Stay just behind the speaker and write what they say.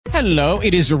Hello,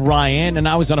 it is Ryan, and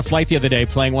I was on a flight the other day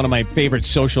playing one of my favorite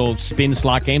social spin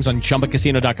slot games on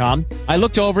ChumbaCasino.com. I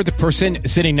looked over at the person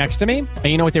sitting next to me, and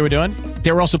you know what they were doing?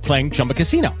 They were also playing Chumba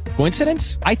Casino.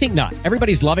 Coincidence? I think not.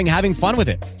 Everybody's loving having fun with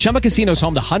it. Chumba Casino is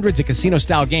home to hundreds of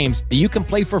casino-style games that you can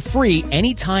play for free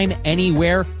anytime,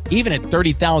 anywhere, even at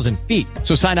 30,000 feet.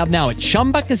 So sign up now at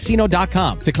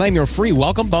ChumbaCasino.com to claim your free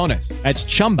welcome bonus. That's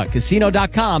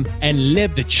ChumbaCasino.com and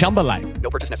live the Chumba life.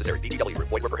 No purchase necessary. VGW.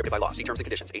 Void where prohibited by law. See terms and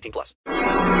conditions. 18+. Hope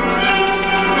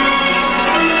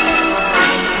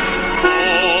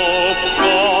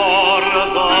for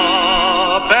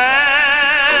the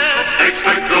best.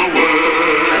 Expect the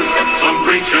worst. Some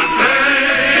drink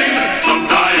champagne. Some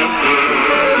die of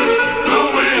thirst. No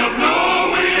way of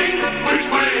knowing which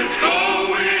way it's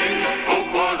going. Hope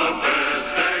for the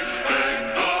best.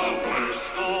 Expect the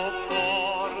worst. Hope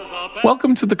for the best.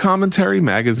 Welcome to the Commentary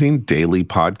Magazine Daily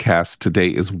Podcast. Today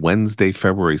is Wednesday,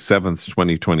 February 7th,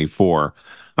 2024.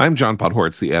 I'm John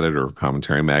Podhoretz, the editor of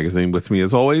Commentary Magazine. With me,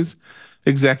 as always,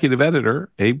 executive editor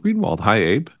Abe Greenwald. Hi,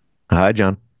 Abe. Hi,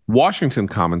 John. Washington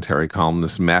commentary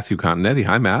columnist Matthew Continetti.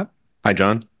 Hi, Matt. Hi,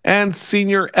 John. And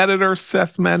senior editor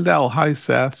Seth Mandel. Hi,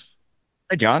 Seth.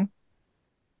 Hi, John.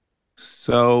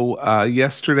 So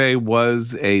yesterday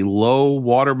was a low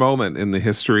water moment in the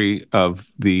history of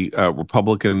the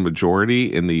Republican majority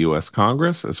in the U.S.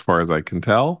 Congress, as far as I can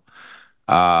tell.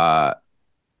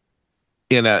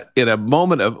 In a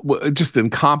moment of just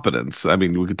incompetence. I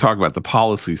mean, we could talk about the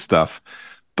policy stuff,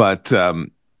 but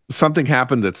something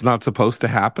happened that's not supposed to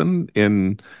happen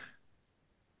in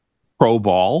pro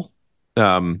ball.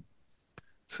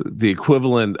 The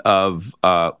equivalent of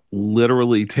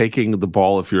literally taking the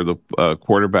ball, if you're the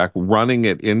quarterback, running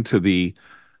it into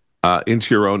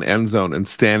your own end zone and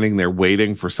standing there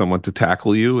waiting for someone to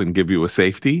tackle you and give you a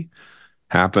safety,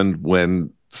 happened when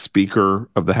Speaker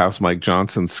of the House Mike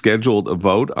Johnson scheduled a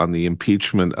vote on the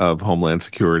impeachment of Homeland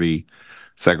Security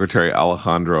Secretary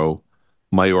Alejandro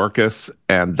Mayorkas,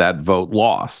 and that vote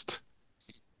lost.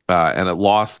 And it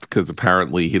lost because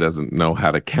apparently he doesn't know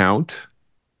how to count.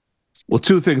 Well,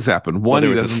 two things happened. One, there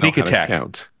was a sneak attack.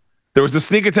 There was a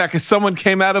sneak attack as someone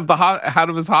came out of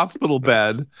his hospital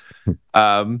bed.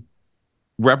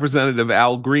 Representative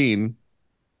Al Green,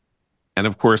 and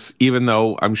of course, even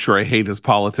though I'm sure I hate his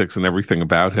politics and everything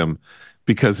about him,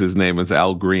 because his name is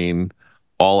Al Green,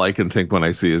 all I can think when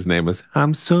I see his name is,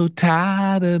 "I'm so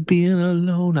tired of being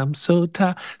alone. I'm so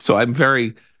tired." So I'm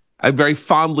very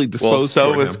fondly disposed.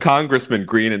 Well, so was Congressman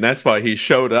Green, and that's why he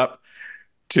showed up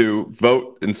to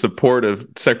vote in support of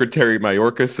Secretary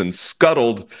Mayorkas and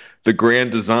scuttled the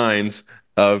grand designs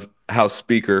of House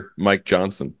Speaker Mike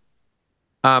Johnson.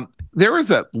 There is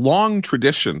a long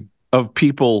tradition of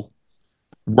people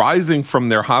rising from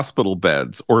their hospital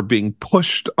beds or being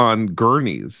pushed on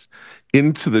gurneys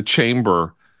into the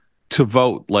chamber to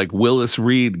vote, like Willis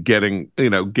Reed getting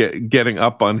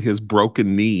up on his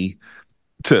broken knee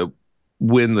to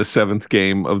win the 7th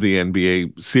game of the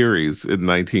NBA series in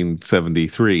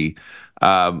 1973.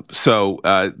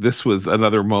 So this was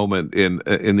another moment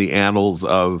in the annals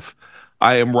of,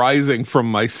 I am rising from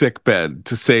my sick bed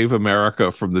to save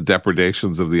America from the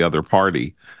depredations of the other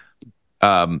party.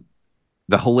 The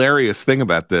hilarious thing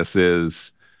about this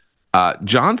is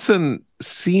Johnson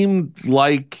seemed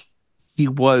like he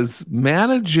was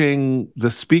managing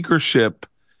the speakership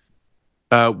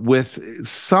with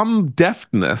some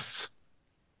deftness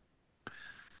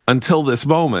until this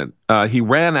moment. He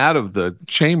ran out of the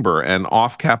chamber and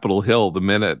off Capitol Hill the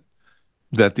minute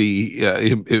that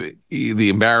the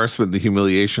embarrassment, the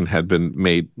humiliation had been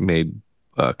made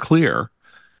clear.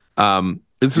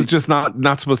 This is just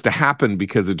not supposed to happen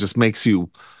because it just makes you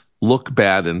look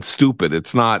bad and stupid.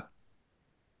 It's not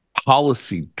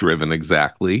policy driven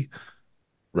exactly.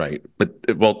 Right.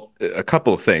 But, well, a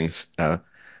couple of things.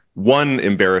 One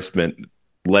embarrassment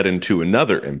led into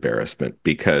another embarrassment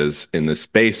because in the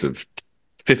space of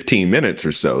 15 minutes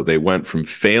or so, they went from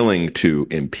failing to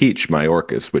impeach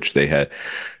Mayorkas, which the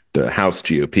House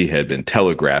GOP had been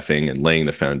telegraphing and laying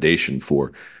the foundation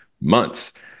for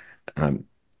months.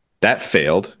 That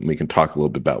failed, and we can talk a little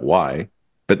bit about why.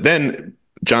 But then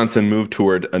Johnson moved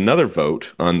toward another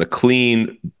vote on the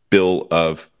clean bill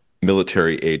of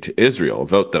military aid to Israel, a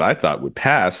vote that I thought would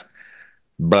pass,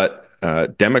 but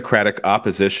Democratic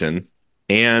opposition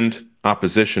and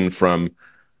opposition from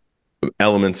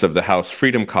elements of the House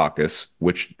Freedom Caucus,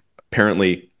 which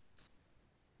apparently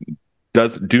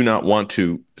do not want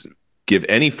to give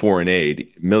any foreign aid,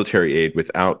 military aid,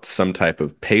 without some type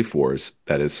of pay-fors,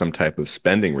 that is, some type of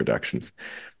spending reductions,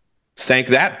 sank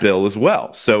that bill as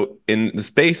well. So in the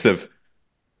space of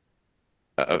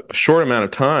a short amount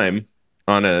of time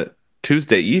on a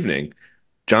Tuesday evening,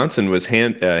 Johnson was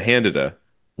handed a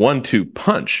 1-2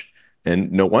 punch,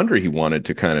 and no wonder he wanted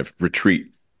to kind of retreat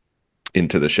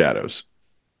into the shadows.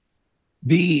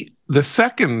 The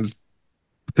second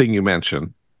thing you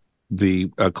mentioned, the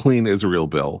Clean Israel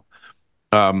bill,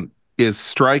 is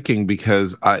striking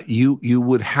because you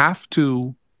would have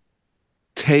to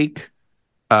take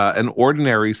an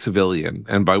ordinary civilian,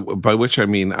 and by which I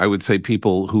mean I would say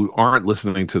people who aren't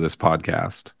listening to this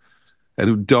podcast and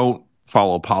who don't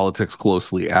follow politics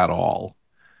closely at all,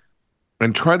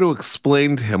 and try to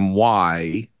explain to him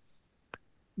why,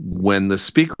 when the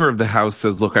Speaker of the House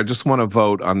says, look, I just want to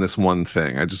vote on this one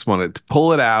thing. I just want to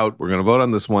pull it out. We're going to vote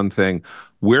on this one thing.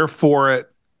 We're for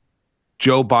it.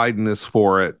 Joe Biden is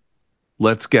for it.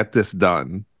 Let's get this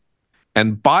done.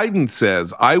 And Biden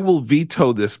says, I will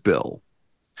veto this bill.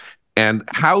 And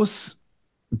House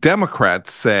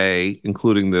Democrats say,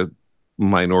 including the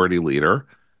minority leader,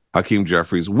 Hakeem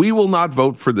Jeffries, we will not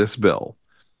vote for this bill.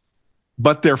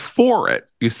 But they're for it.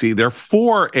 You see, they're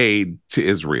for aid to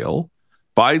Israel.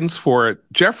 Biden's for it.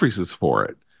 Jeffries is for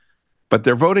it. But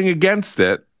they're voting against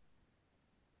it.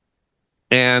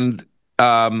 And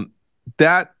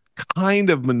that kind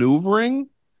of maneuvering,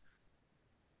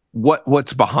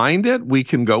 what's behind it, we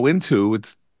can go into.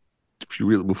 It's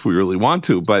if we really want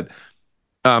to. But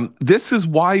this is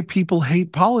why people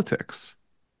hate politics.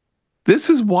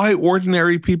 This is why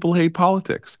ordinary people hate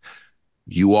politics.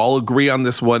 You all agree on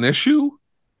this one issue.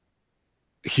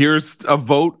 Here's a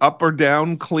vote up or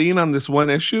down clean on this one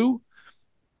issue.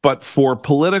 But for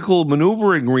political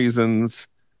maneuvering reasons,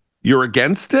 you're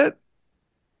against it.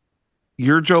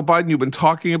 You're Joe Biden. You've been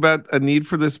talking about a need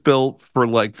for this bill for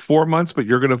like 4 months, but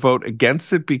you're going to vote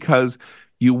against it because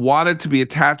you want it to be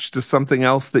attached to something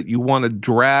else that you want to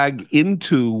drag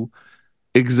into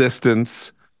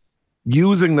existence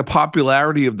using the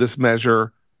popularity of this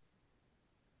measure,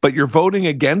 but you're voting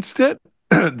against it.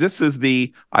 This is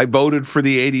I voted for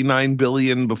the $89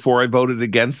 billion before I voted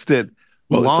against it.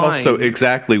 Well, it's also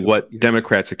exactly what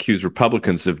Democrats accuse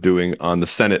Republicans of doing on the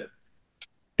Senate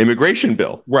immigration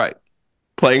bill. Right.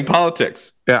 Playing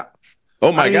politics. Yeah.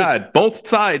 Oh my God. Both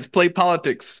sides play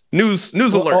politics. News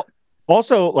alert.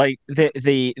 Also, like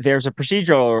there's a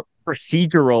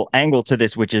procedural angle to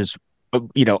this, which is,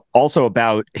 also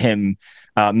about him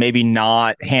maybe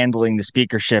not handling the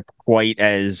speakership quite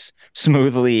as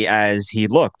smoothly as he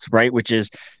looked, right? Which is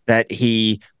that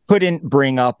he couldn't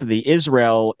bring up the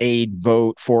Israel aid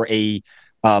vote for a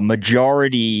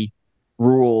majority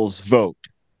rules vote.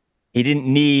 He didn't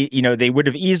need, they would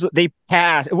have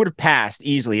it would have passed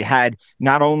easily. It had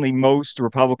not only most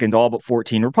Republicans, all but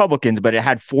 14 Republicans, but it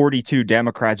had 42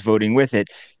 Democrats voting with it,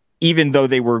 even though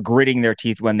they were gritting their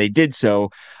teeth when they did so.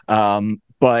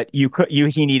 But he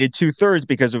needed 2/3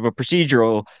 because of a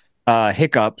procedural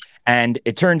hiccup. And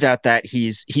it turns out that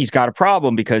he's got a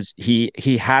problem because he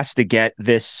has to get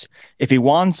this, if he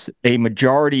wants a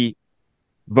majority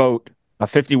vote, a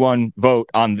 51% vote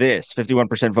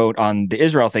on the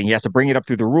Israel thing, he has to bring it up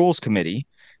through the Rules Committee.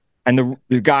 And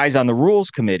the guys on the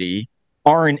Rules Committee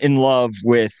aren't in love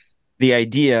with the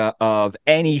idea of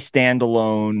any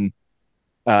standalone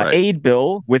aid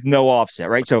bill with no offset,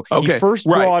 right? So he first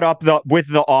brought up with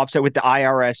the offset, with the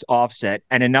IRS offset,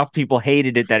 and enough people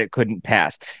hated it that it couldn't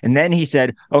pass. And then he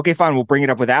said, okay, fine, we'll bring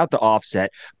it up without the offset.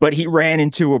 But he ran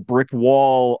into a brick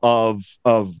wall of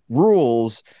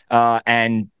rules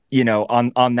and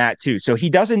on that too. So he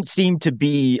doesn't seem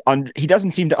to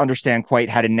understand quite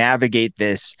how to navigate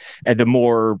this and the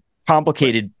more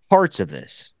complicated parts of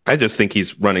this. I just think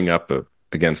he's running up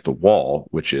against a wall,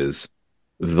 which is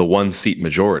the 1-seat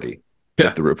majority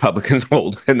that the Republicans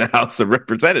hold in the House of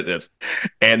Representatives.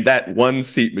 And that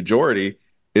 1-seat majority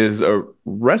is a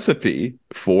recipe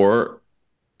for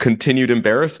continued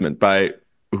embarrassment by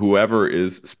whoever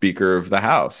is Speaker of the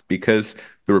House, because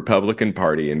the Republican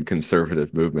Party and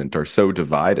conservative movement are so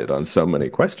divided on so many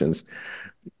questions.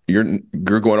 You're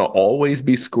going to always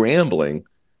be scrambling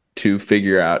to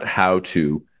figure out how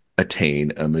to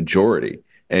attain a majority.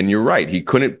 And you're right. He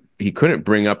couldn't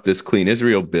bring up this Clean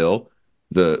Israel bill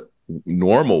the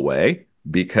normal way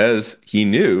because he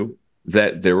knew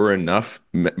that there were enough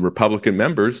Republican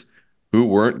members who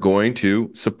weren't going to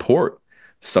support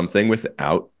something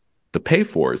without the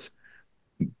pay-fors.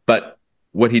 But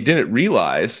what he didn't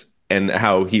realize, and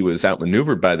how he was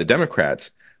outmaneuvered by the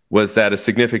Democrats, was that a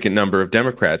significant number of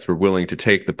Democrats were willing to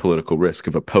take the political risk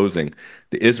of opposing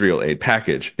the Israel aid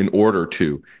package in order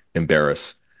to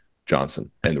embarrass Johnson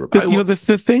and the Republicans.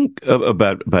 The thing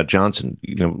about Johnson,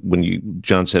 when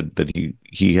John said that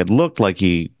he had looked like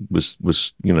he was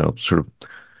sort of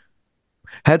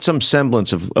had some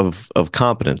semblance of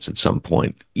competence at some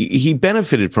point. He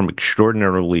benefited from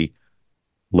extraordinarily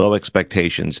low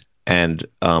expectations, and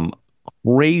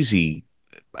crazy,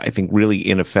 I think, really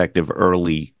ineffective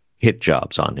early hit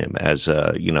jobs on him as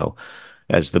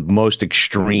as the most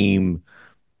extreme,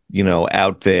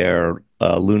 out there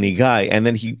loony guy. And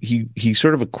then he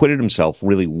sort of acquitted himself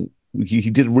really. He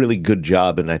did a really good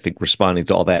job in, I think, responding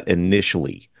to all that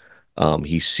initially.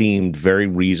 He seemed very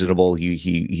reasonable.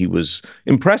 He was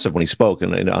impressive when he spoke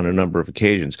on a number of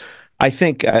occasions. I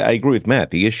think I agree with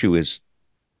Matt. The issue is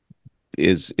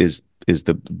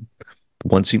the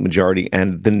one seat majority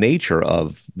and the nature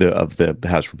of the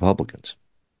House Republicans.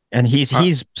 And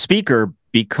he's speaker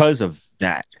because of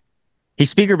that. He's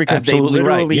speaker because Absolutely they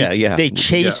literally they right.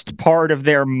 chased part of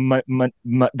their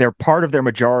part of their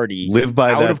majority, live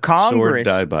by out that of Congress, sword,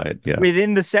 die by it. Yeah.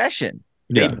 within the session.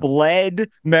 They Yeah. bled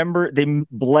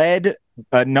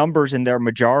numbers in their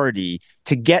majority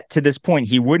to get to this point.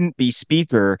 He wouldn't be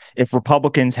speaker if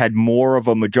Republicans had more of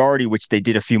a majority, which they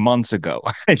did a few months ago.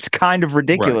 It's kind of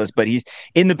ridiculous, Right. but he's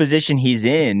in the position he's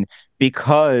in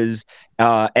because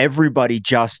everybody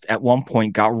just at one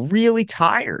point got really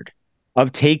tired of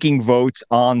taking votes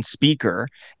on speaker,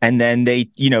 and then they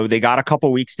got a couple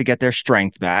weeks to get their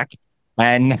strength back,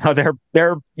 and now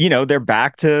they're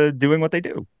back to doing what they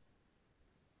do.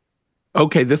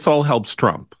 Okay, this all helps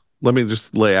Trump. Let me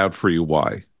just lay out for you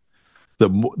why. The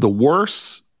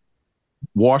worse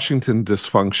Washington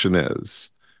dysfunction is,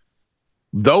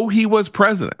 though he was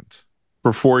president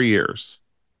for 4 years,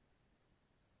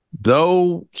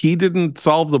 though he didn't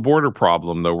solve the border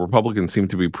problem, though Republicans seem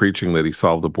to be preaching that he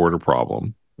solved the border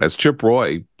problem, as Chip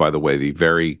Roy, by the way, the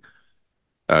very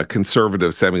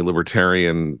conservative,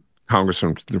 semi-libertarian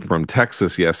congressman from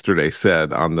Texas yesterday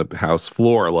said on the House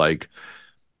floor, like,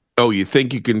 oh, you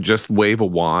think you can just wave a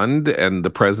wand and the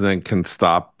president can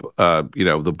stop,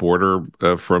 the border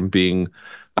from being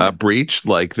breached?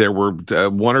 Like there were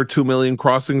 1 or 2 million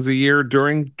crossings a year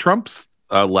during Trump's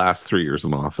last 3 years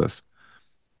in office.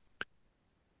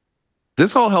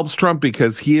 This all helps Trump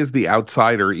because he is the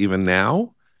outsider even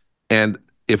now. And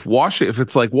if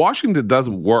it's like Washington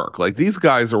doesn't work, like these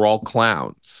guys are all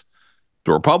clowns.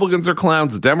 The Republicans are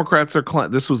clowns. The Democrats are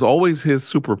clowns. This was always his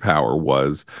superpower,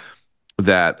 was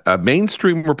that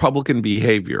mainstream Republican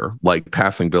behavior, like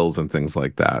passing bills and things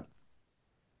like that,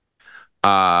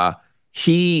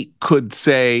 he could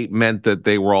say meant that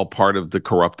they were all part of the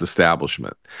corrupt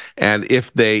establishment. And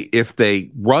if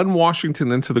they run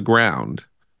Washington into the ground,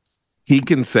 he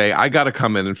can say, I got to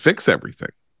come in and fix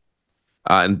everything.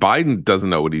 And Biden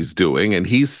doesn't know what he's doing, and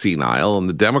he's senile, and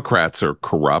the Democrats are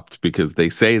corrupt because they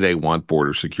say they want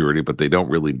border security, but they don't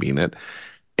really mean it.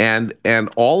 And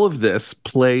all of this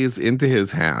plays into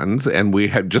his hands, and we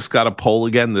had just got a poll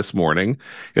again this morning.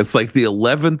 It's like the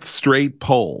 11th straight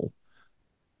poll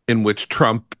in which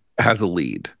Trump has a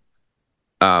lead.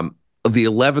 The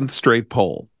 11th straight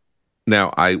poll.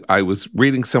 Now, I was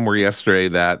reading somewhere yesterday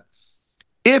that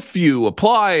if you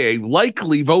apply a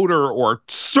likely voter or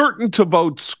certain to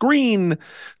vote screen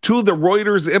to the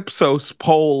Reuters Ipsos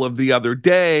poll of the other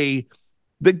day,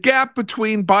 the gap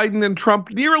between Biden and Trump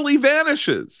nearly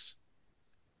vanishes.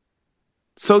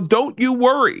 So don't you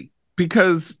worry,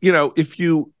 because, if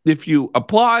you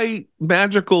apply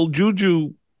magical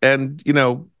juju and,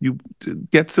 you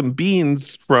get some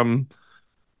beans from,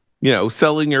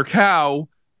 selling your cow,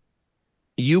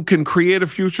 you can create a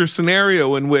future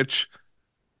scenario in which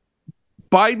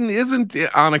Biden isn't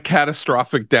on a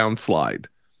catastrophic downslide.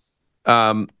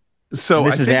 So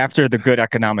this is after the good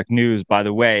economic news, by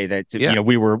the way, that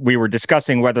we were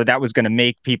discussing whether that was going to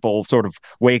make people sort of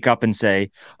wake up and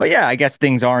say, "Oh yeah, I guess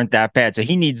things aren't that bad." So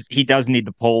he does need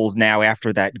the polls now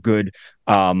after that good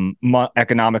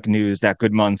economic news, that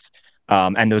good month.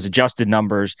 And those adjusted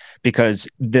numbers, because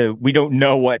we don't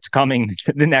know what's coming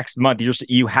the next month.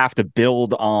 You have to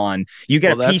build on. You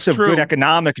get a piece of good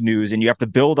economic news, and you have to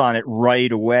build on it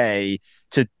right away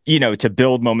to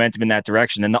build momentum in that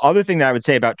direction. And the other thing that I would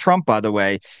say about Trump, by the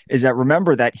way, is that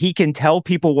remember that he can tell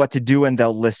people what to do and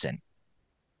they'll listen.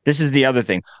 This is the other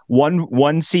thing.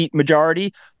 One seat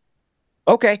majority.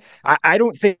 Okay, I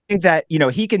don't think that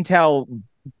he can tell.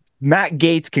 Matt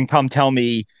Gaetz can come tell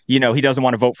me, he doesn't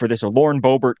want to vote for this, or Lauren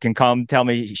Boebert can come tell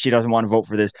me she doesn't want to vote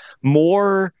for this.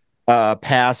 More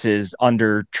passes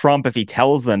under Trump if he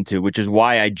tells them to, which is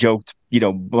why I joked,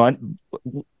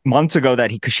 months ago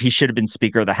that he should have been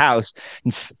Speaker of the House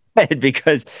instead,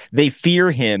 because they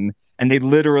fear him and they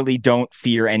literally don't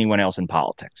fear anyone else in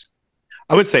politics.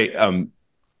 I would say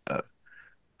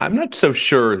I'm not so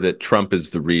sure that Trump is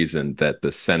the reason that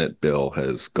the Senate bill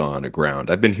has gone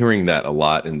aground. I've been hearing that a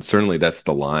lot, and certainly that's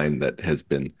the line that has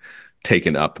been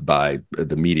taken up by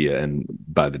the media and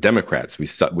by the Democrats. We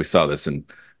saw this in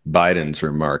Biden's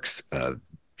remarks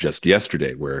just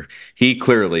yesterday, where he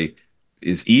clearly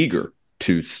is eager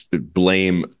to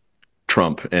blame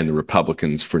Trump and the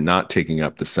Republicans for not taking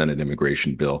up the Senate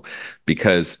immigration bill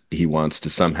because he wants to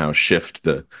somehow shift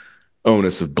the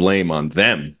onus of blame on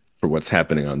them for what's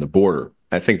happening on the border.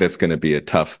 I think that's going to be a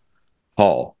tough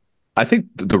haul. I think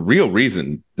the real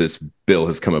reason this bill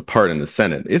has come apart in the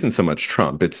Senate isn't so much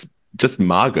Trump. It's just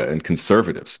MAGA and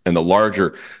conservatives and the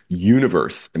larger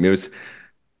universe. I mean,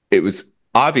 it was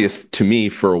obvious to me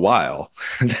for a while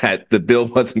that the bill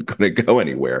wasn't going to go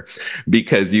anywhere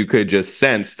because you could just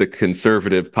sense the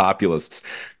conservative populists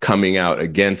coming out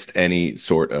against any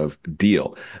sort of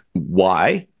deal.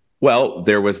 Why? Well,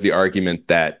 there was the argument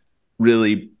that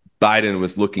really Biden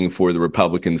was looking for the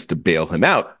Republicans to bail him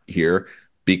out here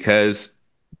because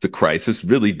the crisis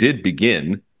really did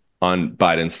begin on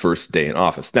Biden's first day in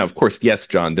office. Now, of course, yes,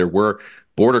 John, there were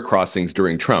border crossings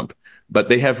during Trump, but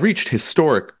they have reached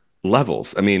historic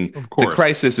levels. I mean, the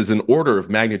crisis is an order of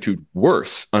magnitude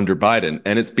worse under Biden,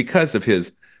 and it's because of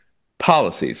his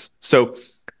policies. So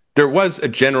there was a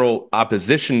general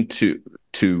opposition to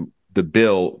the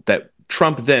bill that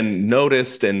Trump then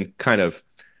noticed and kind of,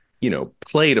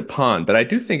 played upon. But I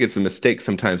do think it's a mistake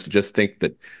sometimes to just think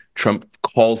that Trump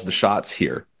calls the shots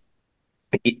here.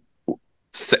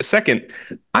 Second,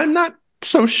 I'm not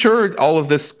so sure all of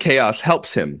this chaos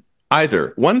helps him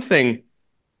either. One thing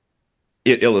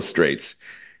it illustrates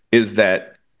is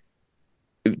that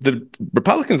the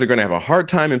Republicans are going to have a hard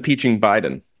time impeaching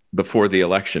Biden before the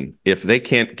election if they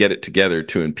can't get it together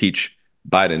to impeach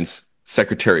Biden's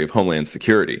Secretary of Homeland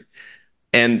Security.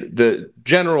 And the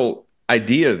general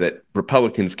idea that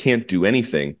Republicans can't do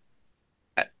anything,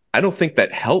 I don't think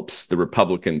that helps the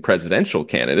Republican presidential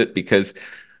candidate, because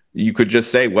you could just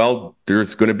say, well,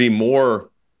 there's going to be more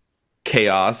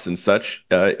chaos and such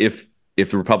if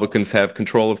the Republicans have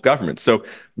control of government. So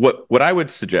what I would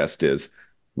suggest is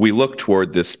we look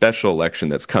toward this special election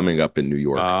that's coming up in New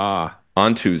York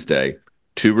on Tuesday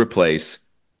to replace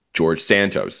George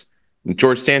Santos. And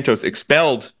George Santos,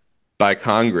 expelled by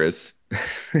Congress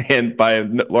and by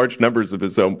large numbers of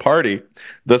his own party,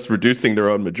 thus reducing their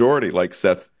own majority, like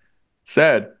Seth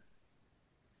said.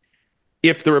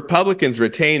 If the Republicans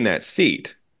retain that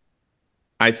seat,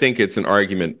 I think it's an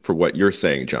argument for what you're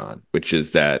saying, John, which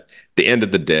is that at the end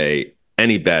of the day,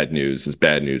 any bad news is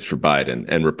bad news for Biden,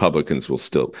 and Republicans will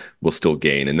still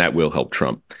gain, and that will help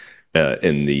Trump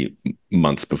in the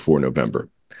months before November.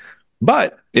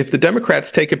 But if the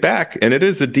Democrats take it back and it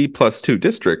is a D+2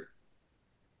 district,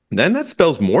 then that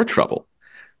spells more trouble,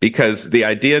 because the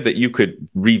idea that you could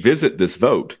revisit this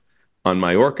vote on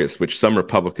Mayorkas, which some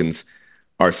Republicans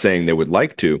are saying they would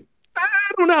like to, I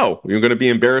don't know. You're going to be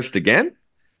embarrassed again?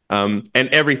 And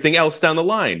everything else down the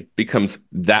line becomes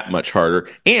that much harder.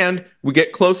 And we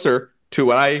get closer to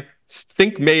what I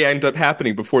think may end up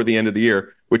happening before the end of the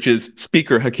year, which is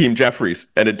Speaker Hakeem Jeffries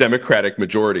and a Democratic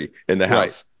majority in the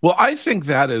House. Right. Well, I think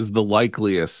that is the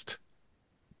likeliest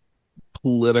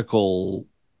political,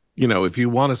 if you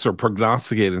want to sort of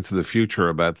prognosticate into the future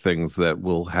about things that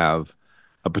will have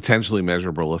a potentially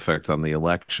measurable effect on the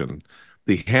election,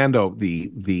 the handover,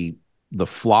 the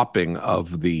flopping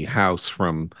of the House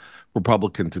from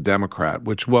Republican to Democrat,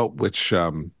 which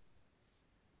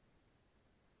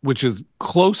is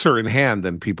closer in hand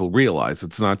than people realize.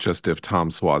 It's not just if Tom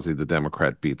Suozzi, the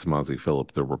Democrat, beats Mazi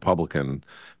Philip, the Republican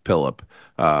Philip,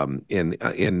 in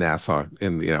Nassau,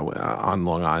 on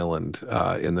Long Island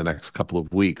in the next couple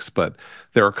of weeks, but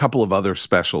there are a couple of other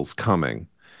specials coming,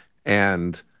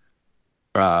 and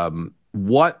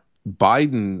what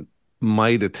Biden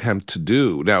might attempt to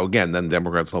do now. Again, then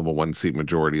Democrats will have a 1-seat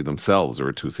majority themselves or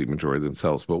a 2-seat majority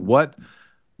themselves, but what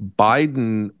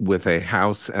Biden with a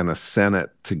House and a Senate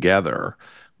together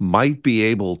might be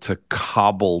able to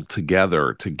cobble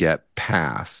together to get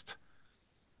past.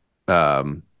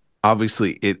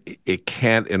 Obviously, it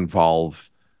can't involve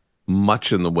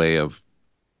much in the way of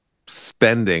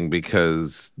spending,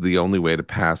 because the only way to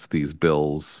pass these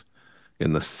bills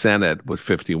in the Senate with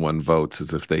 51 votes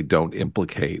is if they don't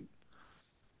implicate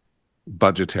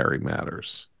budgetary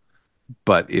matters.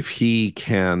 But if they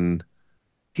can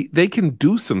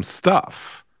do some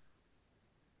stuff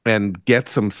and get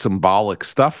some symbolic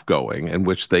stuff going, in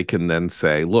which they can then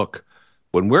say, look,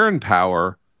 when we're in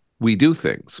power, we do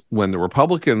things. When the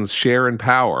Republicans share in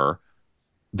power,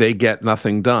 they get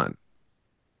nothing done.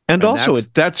 And also,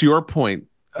 that's your point,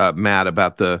 Matt,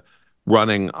 about the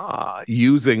running,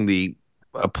 using the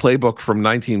playbook from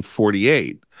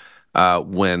 1948,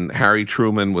 when Harry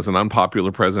Truman was an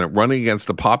unpopular president running against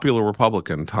a popular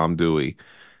Republican, Tom Dewey.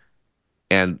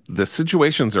 And the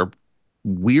situations are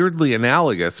weirdly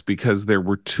analogous because there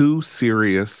were two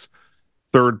serious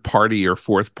third party or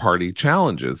fourth party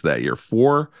challenges that year.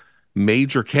 Four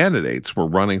major candidates were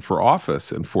running for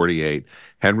office in 48.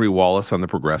 Henry Wallace on the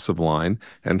progressive line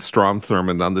and Strom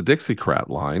Thurmond on the Dixiecrat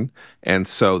line. And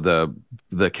so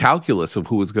the calculus of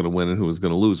who was going to win and who was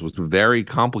going to lose was very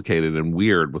complicated and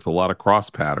weird with a lot of cross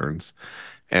patterns.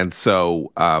 And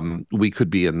so we could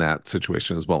be in that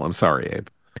situation as well. I'm sorry, Abe.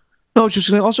 No, it's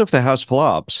just also if the House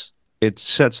flops, it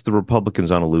sets the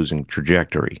Republicans on a losing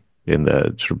trajectory in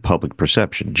the sort of public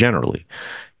perception generally.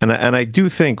 And I do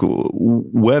think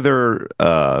whether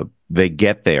they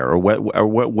get there or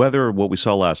whether what we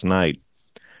saw last night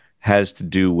has to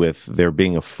do with their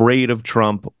being afraid of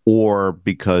Trump or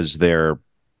because they're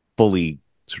fully,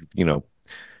 they've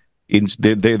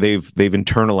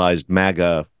internalized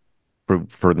MAGA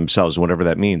for themselves, whatever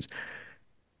that means.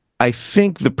 I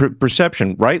think the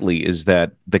perception, rightly, is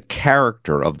that the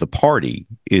character of the party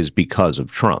is because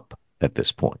of Trump at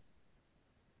this point.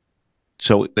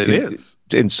 So it is.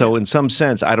 And so in some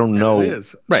sense, I don't know. It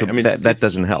is. Right. So I mean, that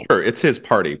doesn't help. Sure, it's his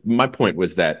party. My point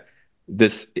was that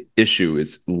this issue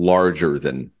is larger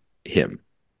than him.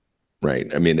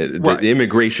 Right. I mean, the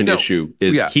immigration issue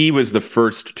is he was the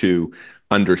first to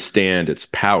understand its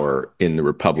power in the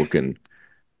Republican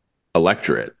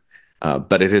electorate.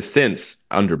 But it has since,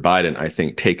 under Biden, I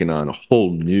think, taken on a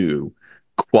whole new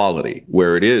quality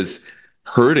where it is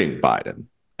hurting Biden.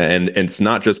 And it's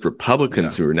not just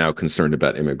Republicans who are now concerned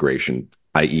about immigration,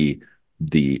 i.e.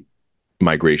 the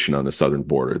migration on the southern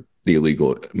border, the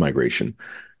illegal migration.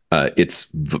 It's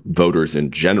voters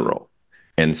in general.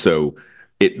 And so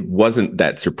it wasn't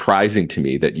that surprising to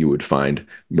me that you would find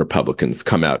Republicans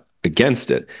come out against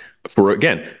it for,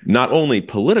 again, not only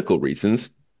political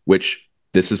reasons, which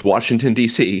this is Washington,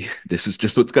 D.C. This is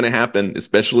just what's going to happen,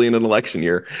 especially in an election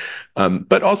year,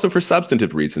 but also for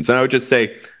substantive reasons. And I would just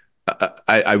say,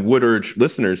 I would urge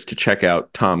listeners to check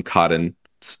out Tom Cotton's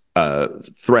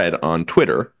thread on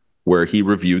Twitter, where he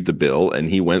reviewed the bill and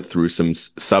he went through some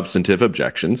substantive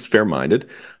objections, fair-minded,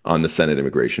 on the Senate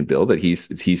immigration bill that he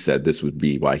said this would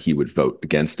be why he would vote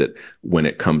against it when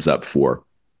it comes up for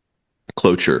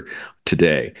cloture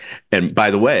today. And by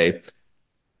the way,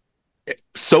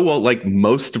 like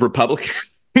most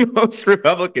Republicans,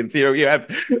 you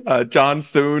have John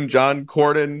Thune, John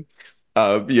Cornyn,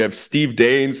 you have Steve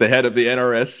Daines, the head of the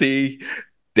NRSC.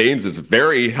 Daines is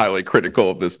very highly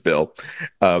critical of this bill.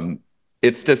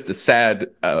 It's just a sad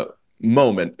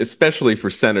moment, especially for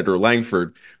Senator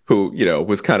Langford, who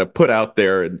was kind of put out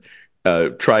there and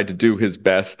tried to do his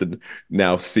best, and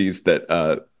now sees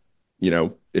that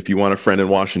if you want a friend in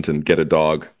Washington, get a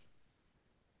dog.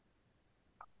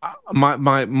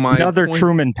 My another point,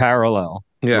 Truman parallel.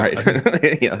 Yeah, right.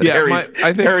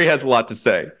 I think Harry has a lot to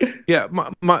say. Yeah,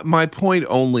 my point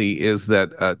only is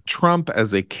that Trump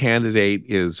as a candidate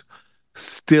is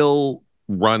still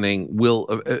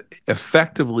will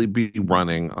effectively be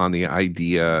running on the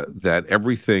idea that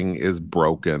everything is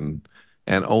broken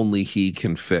and only he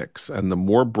can fix. And the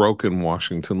more broken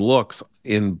Washington looks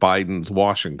in Biden's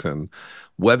Washington,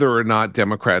 whether or not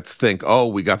Democrats think, oh,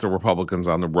 we got the Republicans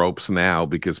on the ropes now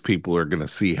because people are going to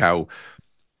see how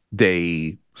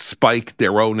they spiked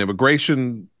their own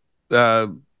immigration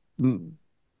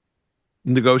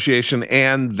negotiation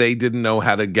and they didn't know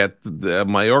how to get the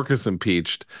Mayorkas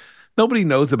impeached. Nobody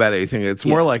knows about anything. It's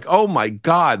more like, oh my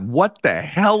God, what the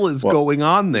hell is going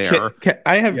on there?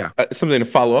 I have something to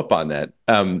follow up on that.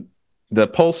 The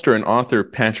pollster and author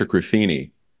Patrick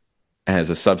Ruffini has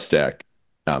a Substack,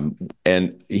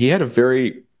 and he had a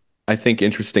very, I think,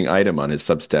 interesting item on his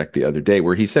Substack the other day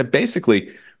where he said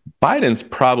basically Biden's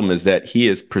problem is that he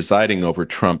is presiding over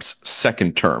Trump's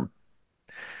second term.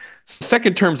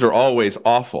 Second terms are always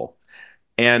awful.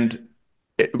 And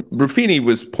Ruffini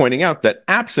was pointing out that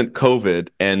absent COVID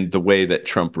and the way that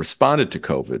Trump responded to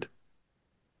COVID,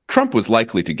 Trump was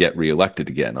likely to get reelected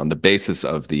again on the basis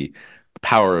of the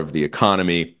power of the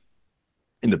economy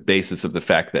and the basis of the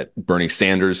fact that Bernie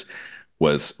Sanders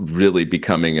was really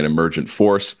becoming an emergent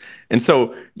force. And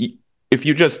so if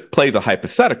you just play the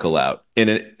hypothetical out in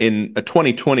a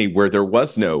 2020 where there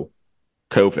was no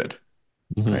COVID,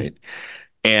 right?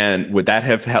 And would that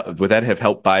have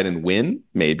helped Biden win?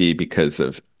 Maybe because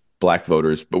of black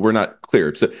voters, but we're not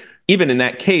clear. So even in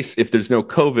that case, if there's no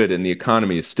COVID and the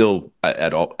economy is still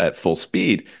at full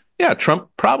speed, Trump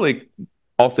probably,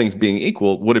 all things being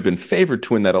equal, would have been favored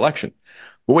to win that election.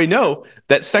 But we know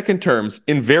that second terms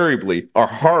invariably are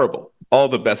horrible. All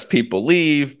the best people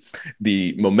leave,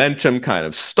 the momentum kind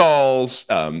of stalls,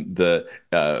 the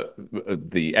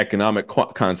economic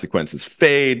consequences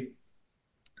fade.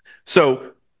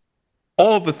 So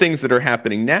all of the things that are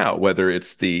happening now, whether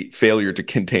it's the failure to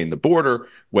contain the border,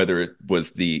 whether it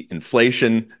was the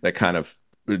inflation that kind of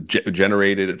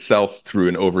generated itself through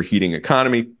an overheating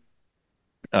economy,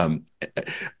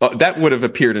 that would have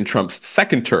appeared in Trump's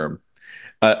second term.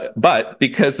 But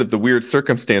because of the weird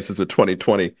circumstances of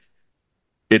 2020,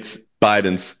 it's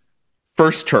Biden's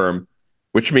first term,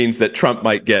 which means that Trump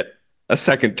might get a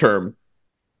second term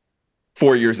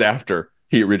 4 years after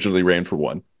he originally ran for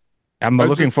one. I'm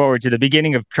looking forward to the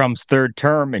beginning of Trump's third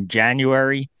term in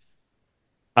January.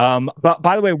 But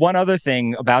by the way, one other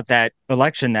thing about that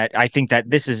election, that I think that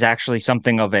this is actually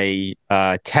something of a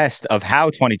test of how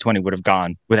 2020 would have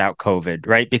gone without COVID,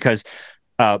 right? Because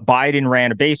Biden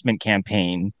ran a basement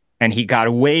campaign and he got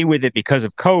away with it because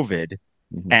of COVID,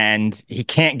 and he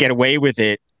can't get away with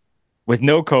it with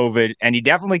no COVID, and he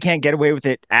definitely can't get away with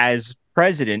it as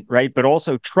president, right? But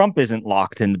also Trump isn't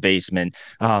locked in the basement.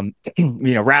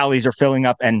 Rallies are filling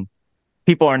up, and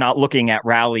people are not looking at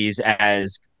rallies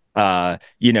as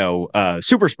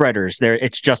super spreaders.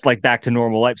 It's just like back to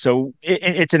normal life. So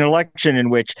it's an election in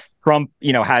which Trump,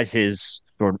 has his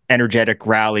sort of energetic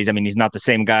rallies. I mean, he's not the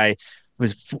same guy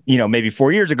was, maybe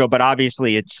 4 years ago, but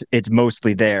obviously it's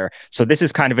mostly there. So this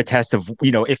is kind of a test of,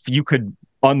 if you could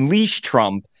unleash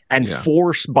Trump and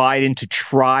force Biden to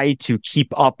try to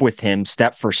keep up with him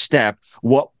step for step,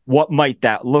 what might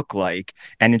that look like?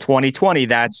 And in 2020,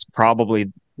 that's probably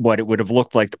what it would have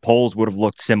looked like. The polls would have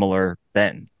looked similar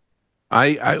then.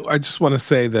 I just want to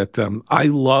say that I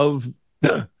love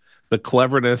the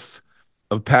cleverness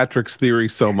of Patrick's theory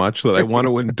so much that I want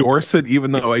to endorse it,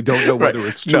 even though I don't know whether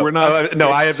it's true or not. No,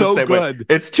 I have to say, good.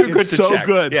 It's too good to check.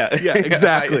 Good. Yeah,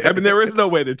 exactly. I mean, there is no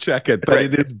way to check it, but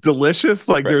it is delicious.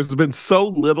 Like there's been so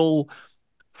little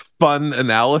fun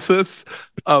analysis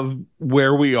of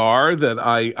where we are that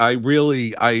I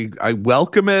really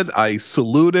welcome it. I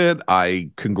salute it. I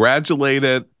congratulate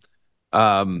it.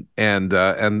 And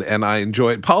I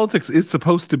enjoy it. Politics is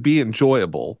supposed to be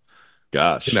enjoyable.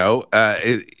 Gosh,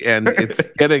 and it's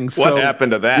getting so. What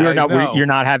happened to that? You're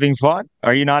not having fun?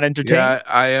 Are you not entertained? Yeah,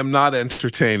 I am not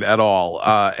entertained at all.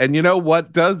 And you know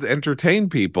what does entertain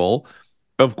people,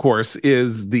 of course,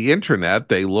 is the internet.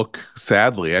 They look,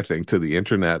 sadly, I think, to the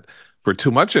internet for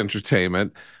too much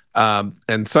entertainment.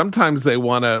 And sometimes they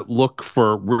want to look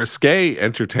for risque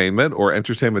entertainment or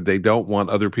entertainment they don't want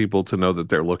other people to know that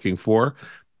they're looking for.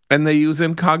 And they use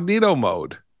incognito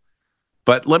mode.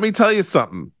 But let me tell you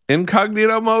something.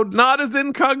 Incognito mode, not as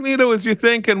incognito as you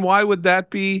think. And why would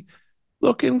that be?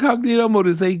 Look, incognito mode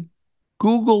is a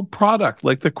Google product,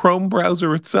 like the Chrome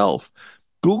browser itself.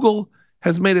 Google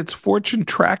has made its fortune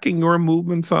tracking your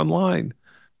movements online.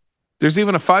 There's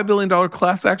even a $5 billion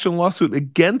class action lawsuit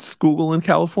against Google in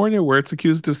California where it's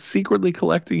accused of secretly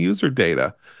collecting user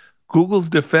data. Google's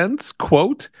defense,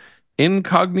 quote,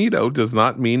 incognito does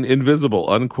not mean invisible,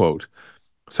 unquote.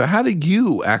 So how do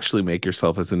you actually make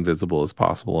yourself as invisible as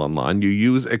possible online? You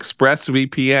use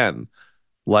ExpressVPN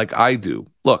like I do.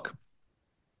 Look,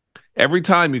 every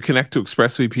time you connect to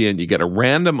ExpressVPN, you get a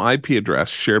random IP address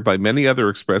shared by many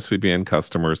other ExpressVPN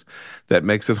customers that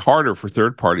makes it harder for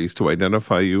third parties to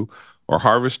identify you or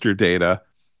harvest your data.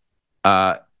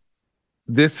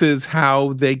 This is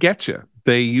how they get you.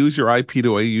 They use your IP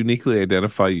to uniquely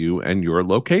identify you and your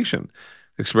location.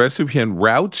 ExpressVPN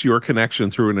routes your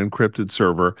connection through an encrypted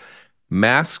server,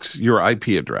 masks your IP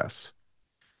address.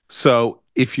 So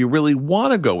if you really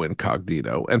want to go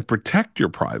incognito and protect your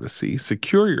privacy,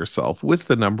 secure yourself with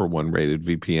the #1 rated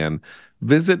VPN,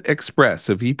 visit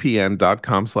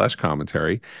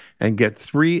expressvpn.com/commentary and get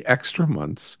 3 extra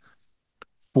months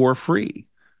for free.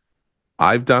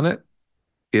 I've done it.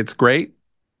 It's great.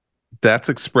 That's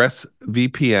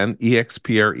ExpressVPN,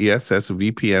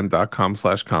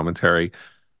 EXPRESSVPN.com/commentary.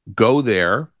 Go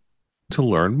there to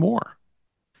learn more.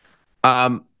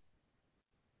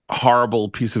 Horrible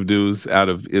piece of news out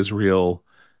of Israel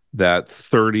that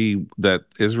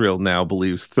Israel now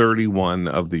believes 31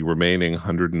 of the remaining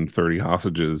 130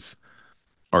 hostages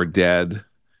are dead.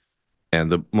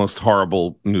 And the most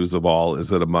horrible news of all is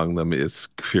that among them is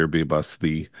Kfir Bibas,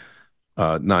 the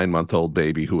 9-month-old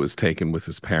baby who was taken with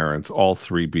his parents. All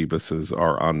 3 Bibases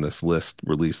are on this list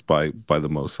released by the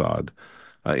Mossad,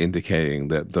 indicating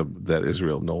that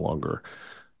Israel no longer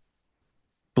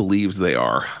believes they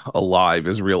are alive.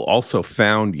 Israel also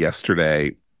found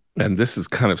yesterday, and this is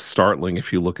kind of startling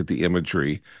if you look at the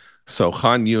imagery. So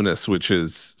Khan Yunis, which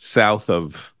is south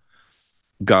of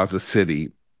Gaza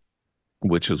City,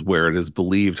 which is where it is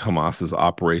believed Hamas's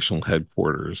operational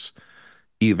headquarters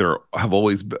either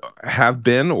have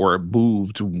been or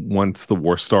moved once the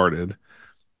war started.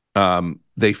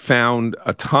 They found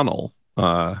a tunnel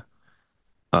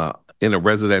in a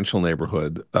residential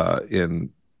neighborhood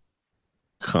in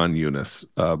Khan Yunis,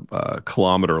 a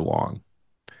kilometer long.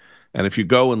 And if you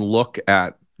go and look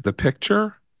at the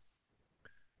picture,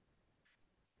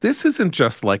 this isn't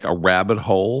just like a rabbit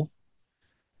hole.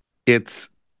 It's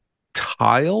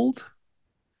tiled,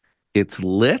 it's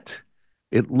lit.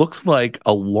 It looks like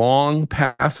a long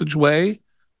passageway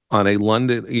on a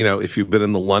London, if you've been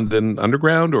in the London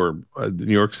Underground or the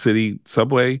New York City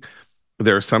subway,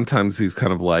 there are sometimes these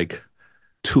kind of like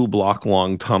 2 block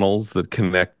long tunnels that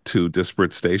connect to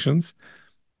disparate stations.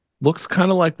 Looks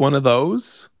kind of like one of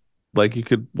those. Like you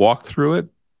could walk through it,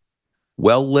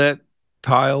 well lit,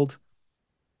 tiled.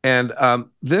 And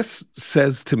this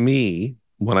says to me,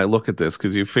 when I look at this,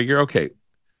 because you figure, okay,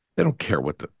 they don't care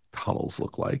what the tunnels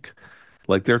look like.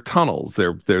 Like they're tunnels.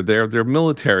 They're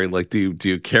military. Like, do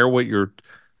you care what your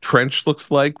trench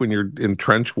looks like when you're in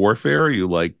trench warfare? Are you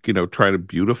like, trying to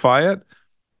beautify it?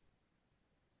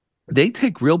 They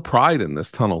take real pride in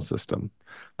this tunnel system.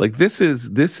 Like this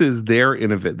is their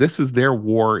this is their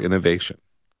war innovation.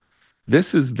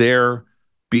 This is their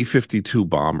B-52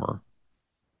 bomber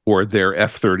or their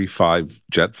F-35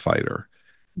 jet fighter.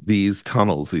 These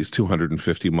tunnels, these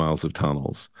 250 miles of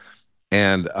tunnels.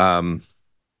 And on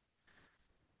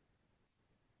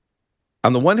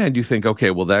the one hand, you think,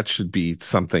 okay, well, that should be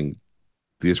something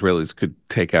the Israelis could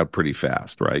take out pretty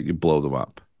fast, right? You blow them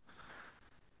up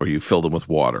or you fill them with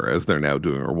water as they're now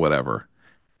doing or whatever.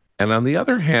 And on the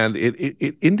other hand,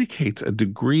 it indicates a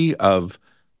degree of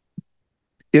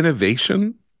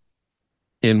innovation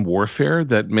in warfare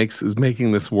that is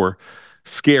making this war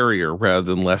scarier rather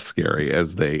than less scary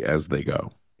as they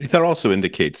go. That also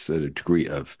indicates a degree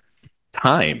of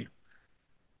time.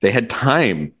 They had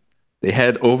time. They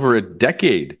had over a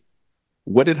decade.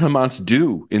 What did Hamas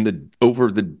do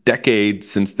over the decade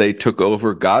since they took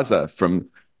over Gaza from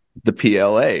the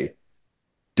PLA?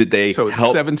 Did they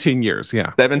help? 17 years,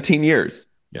 yeah. 17 years.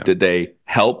 Yeah. Did they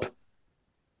help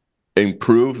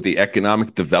improve the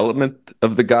economic development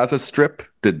of the Gaza Strip?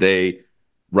 Did they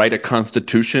write a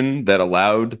constitution that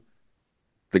allowed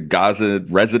the Gaza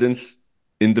residents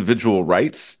individual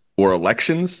rights or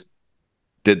elections?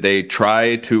 Did they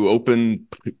try to open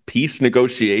peace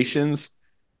negotiations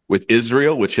with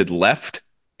Israel, which had left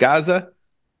Gaza,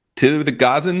 to the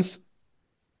Gazans?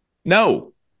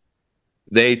 No.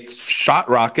 They shot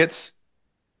rockets,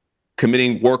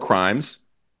 committing war crimes.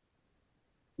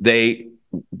 They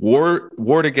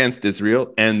warred against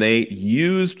Israel, and they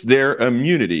used their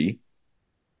immunity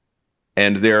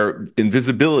and their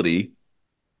invisibility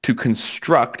to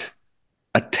construct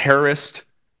a terrorist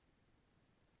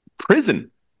prison.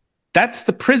 That's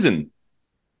the prison,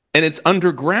 and it's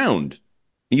underground.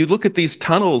 You look at these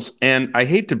tunnels, and I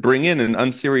hate to bring in an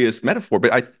unserious metaphor,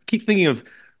 but I keep thinking of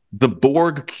the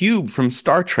Borg cube from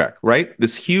Star Trek, right?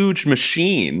 This huge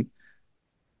machine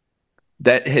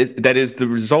that is the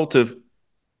result of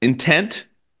intent,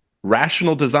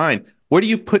 rational design. Where do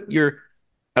you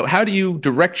how do you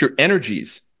direct your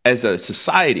energies as a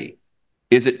society?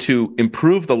 Is it to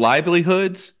improve the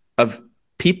livelihoods of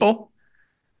people?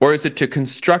 Or is it to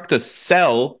construct a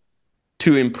cell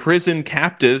to imprison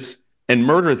captives and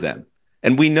murder them?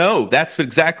 And we know that's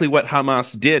exactly what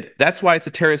Hamas did. That's why it's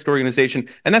a terrorist organization,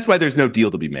 and that's why there's no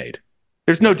deal to be made.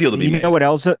 There's no deal to be made. You know what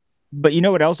else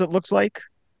it looks like?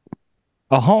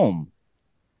 A home.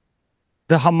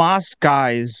 The Hamas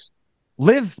guys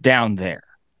live down there.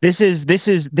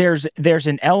 There's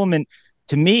an element,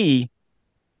 to me,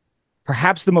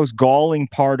 perhaps the most galling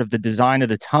part of the design of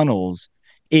the tunnels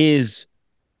is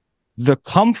the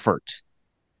comfort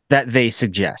that they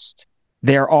suggest.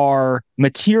 There are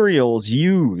materials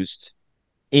used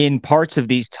in parts of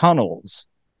these tunnels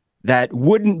that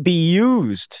wouldn't be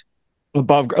used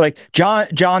above. Like John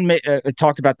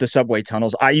talked about the subway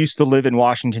tunnels. I used to live in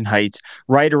Washington Heights,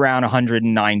 right around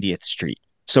 190th Street.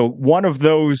 So one of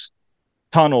those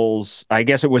tunnels, I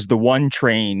guess it was the one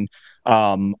train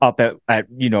up at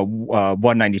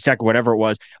 192nd, whatever it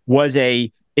was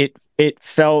it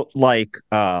felt like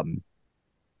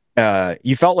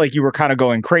you felt like you were kind of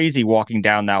going crazy walking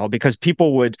down that hall because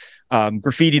people would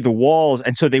graffiti the walls,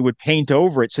 and so they would paint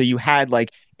over it. So you had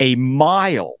like a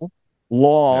mile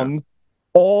long,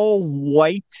 all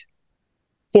white,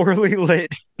 poorly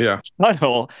lit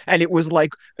tunnel, and it was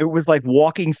like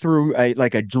walking through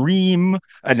a dream,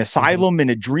 an asylum in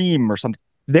a dream or something.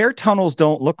 Their tunnels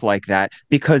don't look like that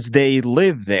because they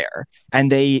live there,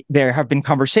 and there have been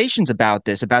conversations about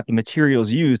this, about the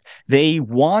materials used. They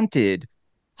wanted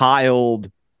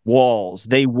tiled walls.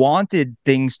 They wanted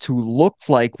things to look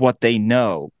like what they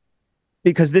know,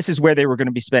 because this is where they were going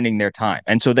to be spending their time.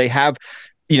 And so they have,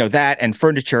 that and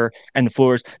furniture and the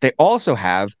floors. They also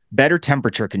have better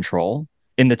temperature control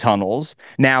in the tunnels.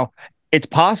 Now, it's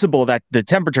possible that the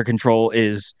temperature control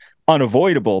is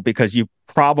unavoidable because you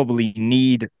probably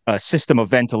need a system of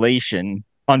ventilation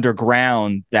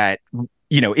underground that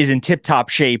is in tip-top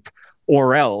shape,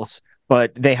 or else.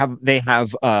 But they have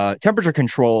temperature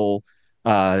control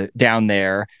down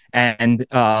there, and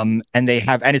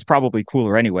it's probably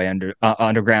cooler anyway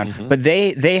underground. Mhm. But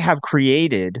they have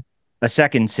created a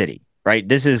second city, right?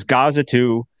 This is Gaza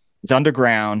 2. It's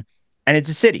underground, and it's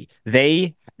a city.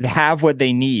 They have what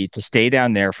they need to stay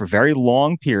down there for very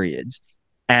long periods,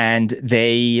 and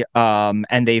they've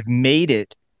made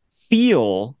it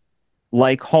feel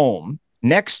like home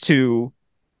next to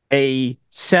a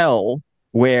cell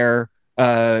where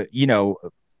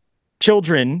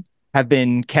children have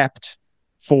been kept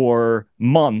for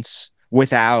months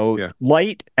without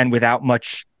light and without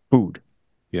much food.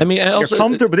 I mean, You're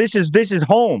comfortable. This is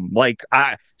home. Like,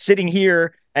 sitting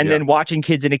here and then watching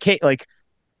kids in a cage. Like,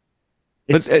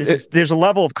 there's a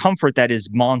level of comfort that is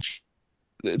monstrous.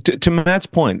 To Matt's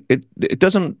point, it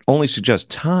doesn't only suggest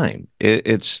time.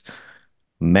 It's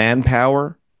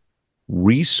manpower,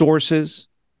 resources,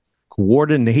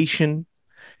 coordination,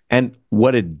 and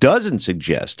what it doesn't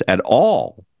suggest at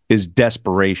all is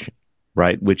desperation,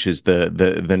 right? Which is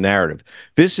the narrative.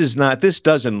 This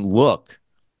doesn't look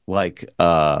like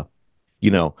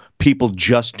people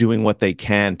just doing what they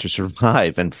can to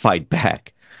survive and fight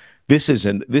back. This is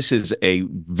a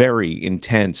very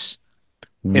intense,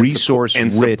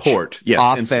 resource-rich, support,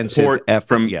 offensive support effort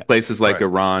from places like Right.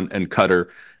 Iran and Qatar,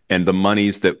 and the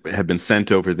monies that have been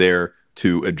sent over there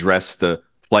to address the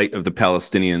plight of the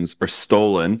Palestinians are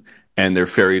stolen, and they're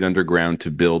ferried underground to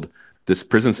build this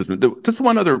prison system. Just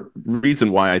one other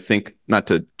reason why I think, not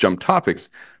to jump topics,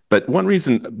 but one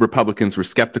reason Republicans were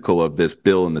skeptical of this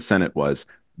bill in the Senate was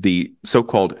the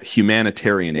so-called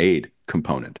humanitarian aid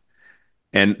component.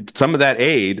 And some of that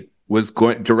aid was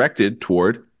directed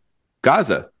toward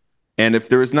Gaza. And if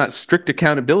there is not strict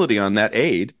accountability on that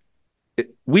aid,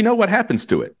 we know what happens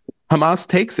to it. Hamas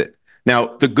takes it.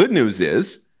 Now, the good news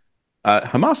is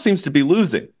Hamas seems to be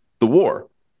losing the war.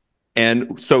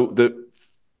 And so the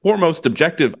foremost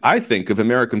objective, I think, of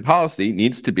American policy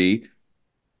needs to be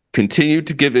continue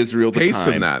to give Israel the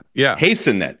time.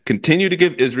 Hasten that. Continue to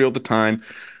give Israel the time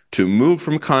to move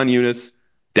from Khan Yunis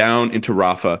down into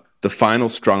Rafah, the final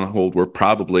stronghold where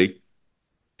probably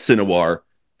Sinawar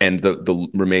and the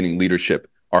remaining leadership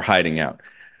are hiding out.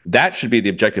 That should be the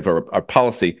objective of our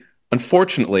policy.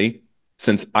 Unfortunately,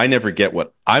 since I never get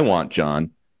what I want,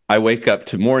 John, I wake up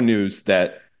to more news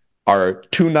that our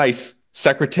too nice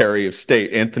Secretary of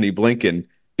State, Anthony Blinken,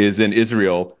 is in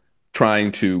Israel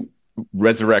trying to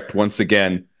resurrect once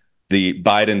again the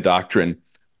Biden doctrine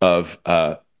of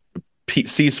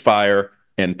ceasefire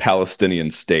and Palestinian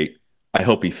state. I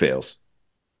hope he fails.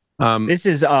 This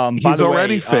is by He's the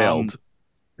already way, failed.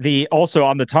 Also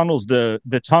on the tunnels,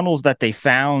 the tunnels that they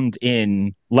found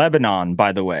in Lebanon,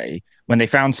 by the way, when they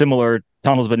found similar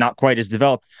tunnels but not quite as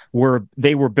developed, were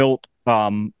built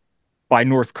by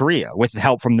North Korea with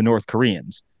help from the North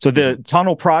Koreans. So the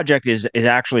tunnel project is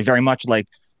actually very much like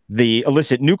the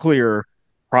illicit nuclear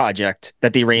project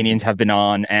that the Iranians have been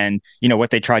on, and what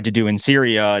they tried to do in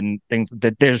Syria and things.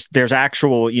 That there's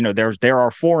actual there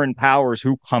are foreign powers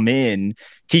who come in,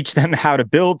 teach them how to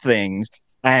build things,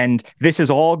 and this is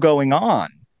all going on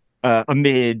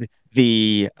amid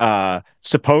the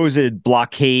supposed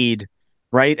blockade,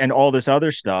 right, and all this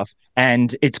other stuff,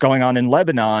 and it's going on in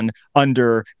Lebanon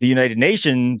under the United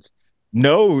Nations.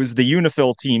 Knows the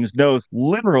UNIFIL teams knows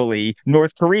literally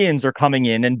North Koreans are coming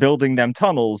in and building them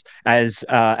tunnels as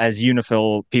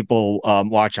UNIFIL people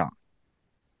watch on.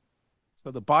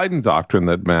 So the Biden doctrine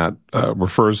that Matt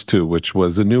refers to, which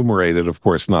was enumerated, of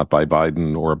course, not by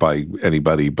Biden or by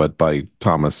anybody, but by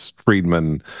Thomas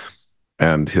Friedman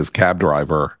and his cab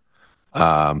driver.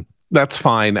 That's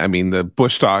fine. I mean,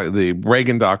 the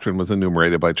Reagan doctrine was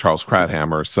enumerated by Charles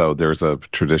Krauthammer, so there's a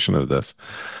tradition of this.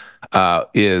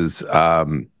 Is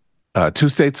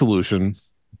two-state solution.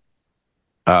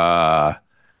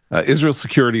 Israel's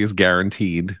security is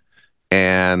guaranteed,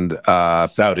 and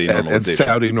Saudi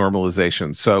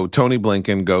normalization. So Tony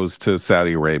Blinken goes to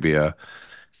Saudi Arabia,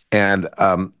 and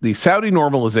the Saudi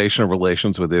normalization of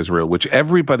relations with Israel, which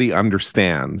everybody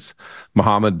understands,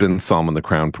 Mohammed bin Salman, the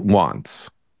crown, wants.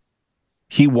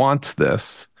 He wants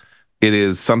this. It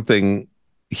is something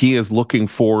he is looking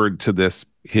forward to,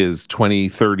 his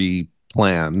 2030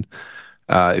 plan.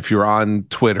 If you're on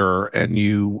Twitter and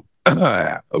you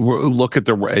look at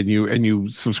and you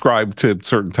subscribe to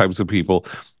certain types of people,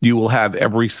 you will have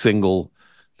every single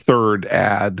third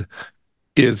ad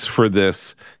is for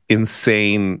this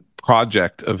insane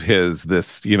project of his,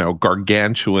 this,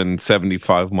 gargantuan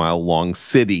 75-mile long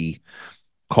city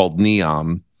called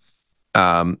Neom.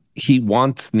 He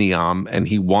wants Neom, and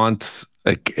he wants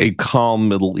a calm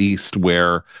Middle East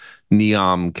where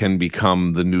Neom can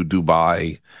become the new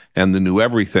Dubai and the new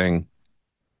everything.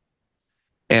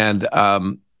 And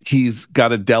he's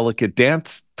got a delicate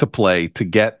dance to play to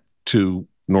get to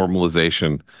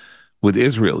normalization with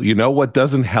Israel. You know what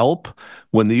doesn't help?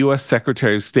 When the U.S.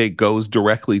 Secretary of State goes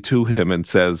directly to him and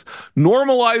says,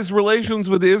 normalize relations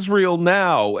with Israel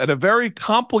now, at a very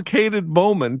complicated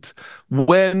moment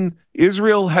when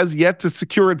Israel has yet to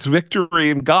secure its victory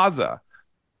in Gaza,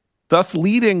 thus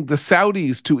leading the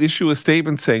Saudis to issue a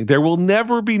statement saying there will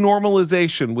never be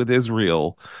normalization with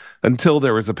Israel until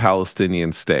there is a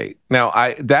Palestinian state. Now,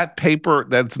 that paper,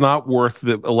 that's not worth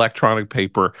the electronic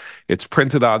paper. It's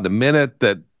printed on the minute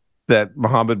that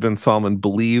Mohammed bin Salman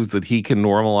believes that he can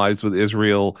normalize with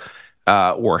Israel,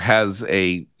 or has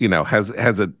a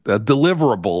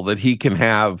deliverable that he can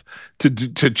have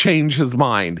to change his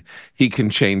mind. He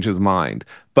can change his mind.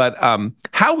 But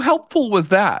how helpful was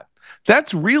that?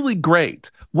 That's really great.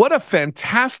 What a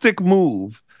fantastic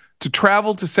move to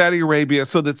travel to Saudi Arabia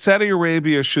so that Saudi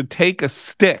Arabia should take a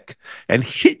stick and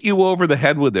hit you over the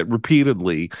head with it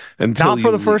repeatedly until not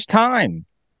for the first time.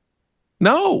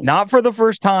 No, not for the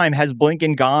first time has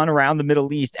Blinken gone around the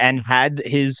Middle East and had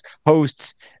his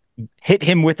hosts hit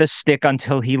him with a stick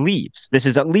until he leaves. This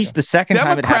is at least the second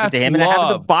time it happened to him, and it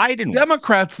happened to Biden.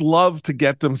 Democrats love to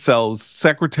get themselves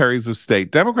secretaries of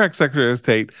state. Democratic secretaries of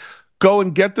state go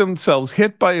and get themselves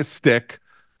hit by a stick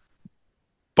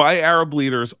by Arab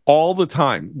leaders all the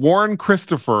time. Warren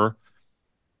Christopher,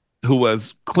 who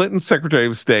was Clinton's Secretary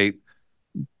of State,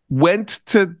 went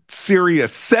to Syria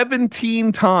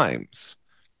 17 times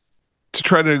to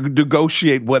try to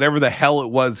negotiate whatever the hell it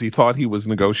was he thought he was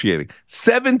negotiating.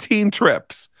 17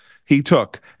 trips he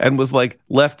took and was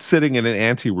left sitting in an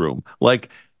anteroom.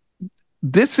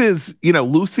 This is,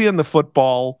 Lucy and the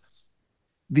football.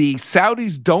 The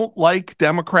Saudis don't like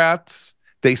Democrats.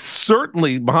 They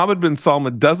certainly, Mohammed bin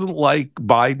Salman doesn't like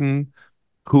Biden,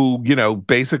 who,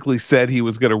 basically said he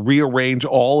was going to rearrange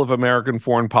all of American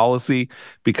foreign policy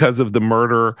because of the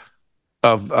murder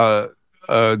of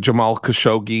Jamal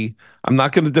Khashoggi. I'm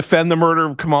not going to defend the murder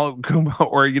of Kamal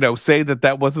or, say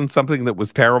that wasn't something that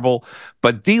was terrible,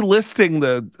 but delisting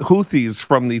the Houthis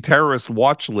from the terrorist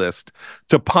watch list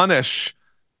to punish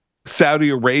Saudi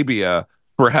Arabia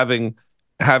for having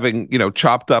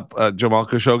chopped up Jamal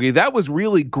Khashoggi. That was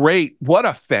really great. What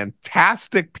a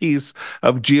fantastic piece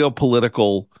of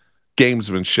geopolitical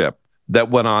gamesmanship that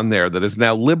went on there that has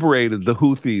now liberated the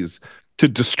Houthis to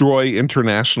destroy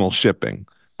international shipping.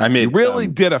 I mean, you really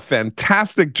did a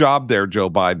fantastic job there,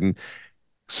 Joe Biden.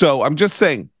 So I'm just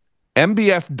saying,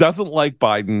 MBS doesn't like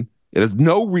Biden. It has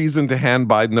no reason to hand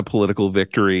Biden a political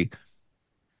victory.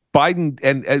 Biden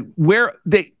and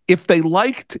if they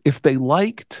liked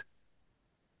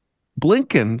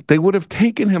Blinken, they would have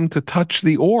taken him to touch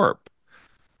the orb.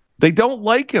 They don't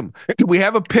like him. Do we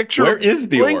have a picture? Where is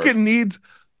the Blinken orb? Needs.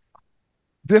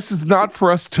 This is not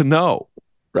for us to know.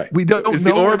 Right. We don't. Is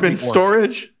know the orb in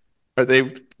storage? Are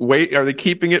they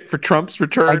keeping it for Trump's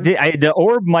return? The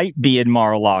orb might be in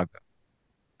Mar-a-Lago.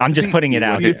 I'm just putting it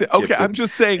out. Okay, I'm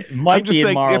just saying.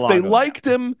 If they liked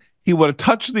him, he would have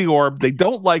touched the orb. They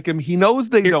don't like him. He knows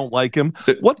they don't like him.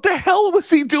 What the hell was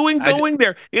he doing going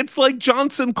there? It's like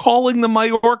Johnson calling the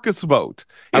Mayorkas vote.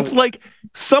 It's like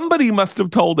somebody must have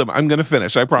told him, I'm going to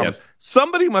finish, I promise. Yes.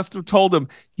 Somebody must have told him,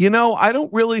 I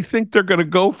don't really think they're going to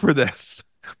go for this.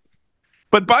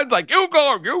 But Biden's like, you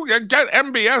get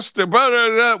MBS to blah,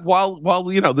 blah, blah, while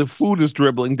the food is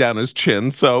dribbling down his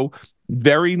chin. So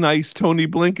very nice Tony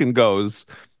Blinken goes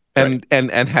and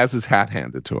has his hat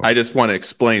handed to him. I just want to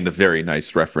explain the very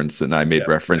nice reference, and I made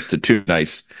reference to two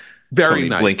nice very Tony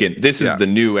nice. Blinken. This is the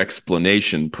new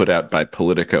explanation put out by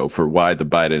Politico for why the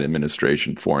Biden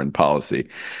administration foreign policy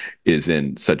is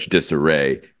in such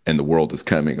disarray and the world is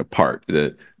coming apart.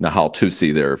 The Nahal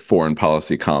Tusi, their foreign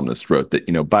policy columnist, wrote that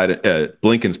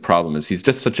Blinken's problem is he's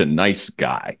just such a nice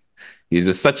guy. He's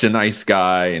just such a nice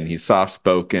guy, and he's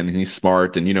soft-spoken, and he's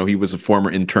smart, and, he was a former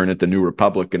intern at the New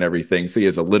Republic and everything, so he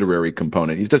has a literary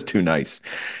component. He's just too nice.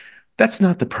 That's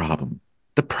not the problem.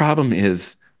 The problem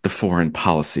is the foreign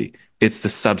policy. It's the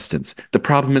substance. The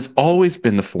problem has always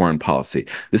been the foreign policy.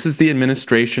 This is the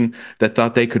administration that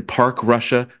thought they could park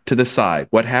Russia to the side.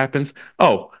 What happens?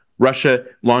 Oh, Russia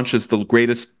launches the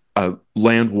greatest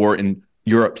land war in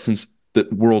Europe since the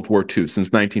World War II,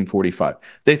 since 1945.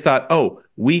 They thought,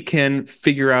 we can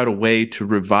figure out a way to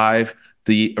revive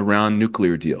the Iran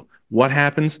nuclear deal. what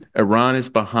happens? Iran is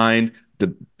behind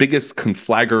the biggest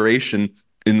conflagration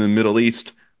in the Middle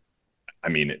East. I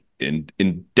mean,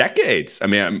 in decades. I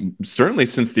mean, certainly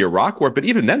since the Iraq War, but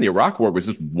even then, the Iraq War was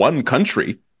just one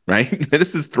country, right?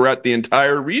 This is throughout the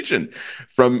entire region,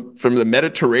 from the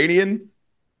Mediterranean,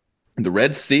 the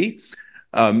Red Sea,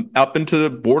 up into the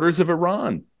borders of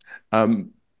Iran.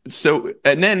 So,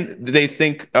 and then they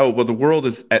think, oh, well, the world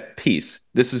is at peace.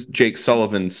 This is Jake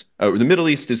Sullivan's, the Middle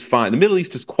East is fine. The Middle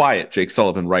East is quiet, Jake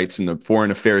Sullivan writes in the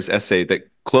Foreign Affairs essay that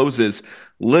closes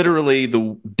literally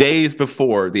the days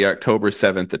before the October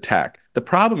 7th attack. The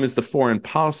problem is the foreign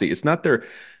policy. It's not their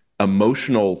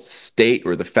emotional state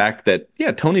or the fact that,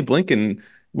 yeah, Tony Blinken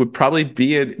would probably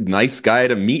be a nice guy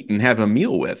to meet and have a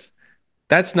meal with.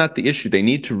 That's not the issue. They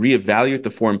need to reevaluate the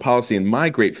foreign policy. And my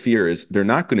great fear is they're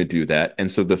not going to do that. And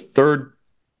so the third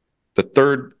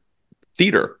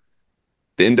theater,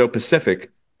 the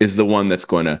Indo-Pacific, is the one that's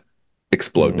going to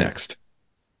explode next.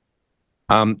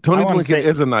 Tony Blinken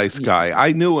is a nice guy.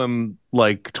 I knew him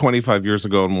like 25 years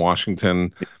ago in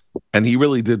Washington, and he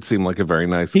really did seem like a very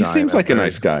nice guy. He seems like a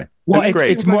nice guy. Well, That's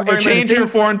great. It's more, change your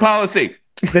foreign policy.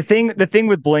 The thing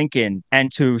with Blinken, and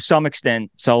to some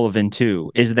extent Sullivan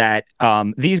too, is that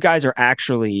these guys are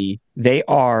actually they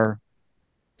are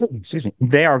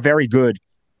very good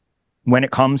when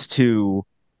it comes to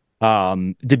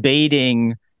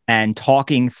debating and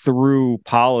talking through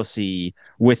policy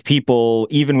with people,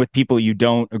 even with people you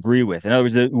don't agree with. In other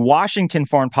words, the Washington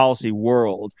foreign policy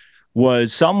world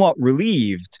was somewhat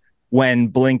relieved when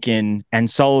Blinken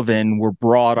and Sullivan were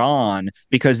brought on,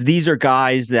 because these are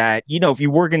guys that, if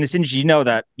you work in this industry,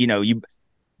 that,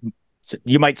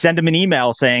 you might send them an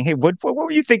email saying, hey, what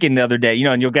were you thinking the other day?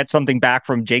 And you'll get something back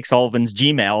from Jake Sullivan's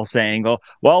Gmail saying,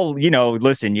 well,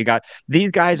 listen,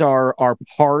 these guys are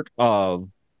part of,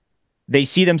 they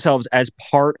see themselves as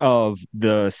part of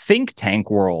the think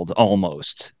tank world,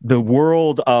 almost the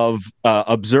world of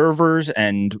observers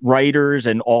and writers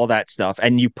and all that stuff.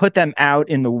 And you put them out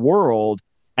in the world,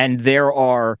 and there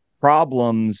are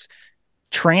problems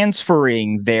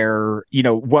transferring their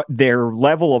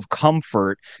level of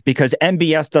comfort, because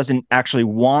MBS doesn't actually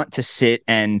want to sit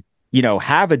and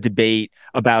have a debate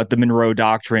about the Monroe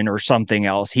Doctrine or something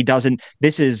else. He doesn't.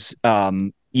 This is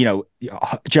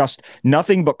just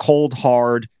nothing but cold,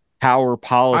 hard power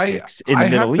politics in the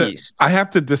Middle East. I have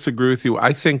to disagree with you.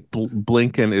 I think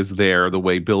Blinken is there the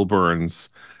way Bill Burns,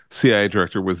 CIA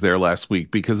director, was there last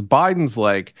week, because Biden's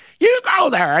like, you go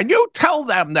there and you tell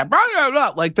them that, blah, blah,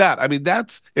 blah, like that. I mean,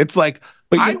 it's like,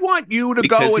 I want you to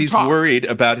go and because he's worried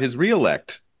about his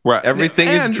reelect. Right. Everything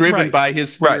is driven by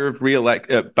his fear of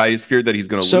by his fear that he's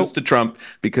going to lose to Trump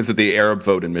because of the Arab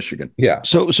vote in Michigan. Yeah.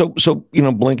 So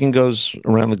Blinken goes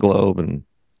around the globe and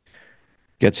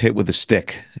gets hit with a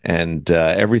stick, and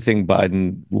everything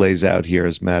Biden lays out here,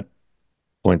 as Matt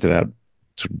pointed out,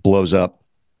 sort of blows up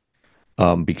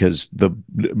because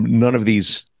none of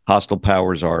these hostile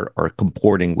powers are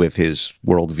comporting with his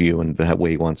worldview and the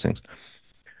way he wants things.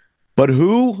 But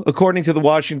who, according to the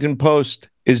Washington Post,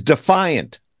 is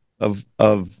defiant of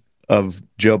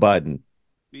Joe Biden?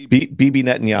 Bibi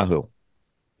Netanyahu,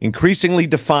 increasingly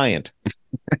defiant.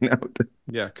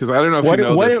 Yeah, because I don't know if you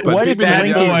know this, but what if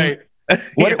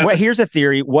Blinken, here's a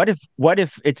theory. What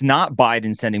if it's not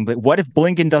Biden sending, but what if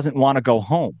Blinken doesn't want to go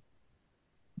home?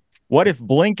 What if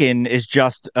Blinken is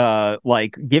just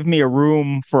like, give me a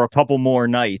room for a couple more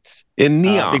nights in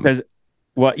Neom? Because,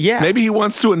 maybe he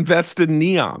wants to invest in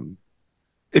Neom.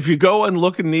 If you go and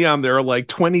look in Neom, there are like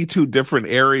 22 different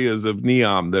areas of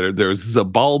Neom. There's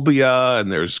Zabalbia and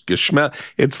there's Gishmel.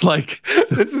 It's like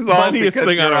this is all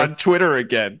because you're on Twitter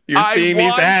again. You're seeing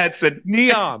these ads at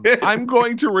Neom. I'm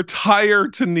going to retire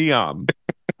to Neom.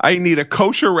 I need a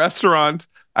kosher restaurant.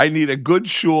 I need a good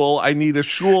shul. I need a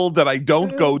shul that I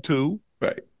don't go to.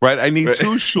 Right. I need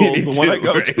two shuls, the one I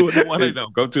go to and the one I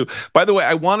don't go to. By the way,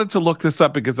 I wanted to look this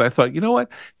up because I thought, you know what?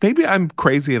 Maybe I'm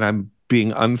crazy and I'm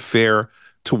being unfair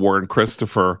to Warren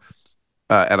Christopher,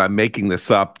 and I'm making this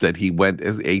up, that he went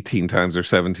 18 times or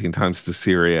 17 times to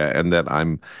Syria, and that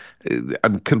I'm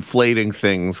conflating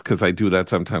things because I do that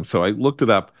sometimes. So I looked it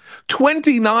up.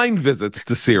 29 visits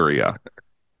to Syria.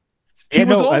 He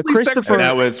was only Christopher.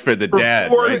 That was for the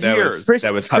dad, right? That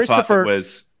was Christopher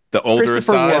was the older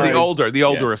Assad. The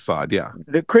older Assad, yeah.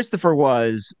 The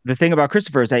thing about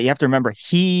Christopher is that you have to remember,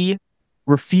 he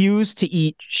refused to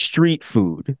eat street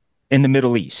food in the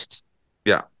Middle East.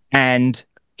 Yeah. And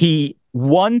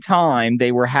one time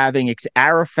they were having,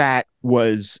 Arafat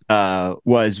was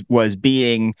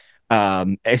being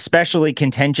especially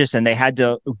contentious, and they had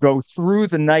to go through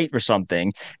the night or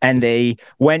something, and they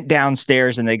went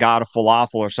downstairs and they got a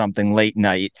falafel or something late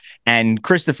night, and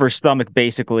Christopher's stomach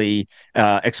basically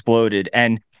exploded.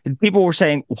 And people were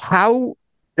saying, how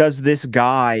does this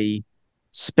guy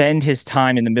spend his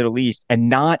time in the Middle East and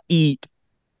not eat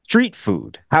street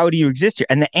food? How do you exist here?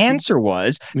 And the answer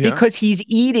was because he's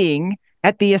eating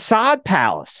at the Assad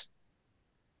Palace.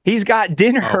 He's got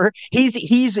dinner.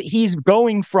 He's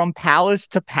going from palace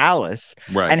to palace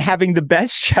and having the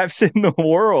best chefs in the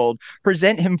world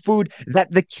present him food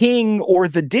that the king or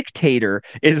the dictator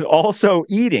is also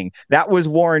eating. That was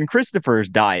Warren Christopher's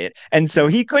diet. And so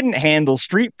he couldn't handle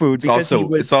street food.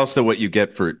 It's also what you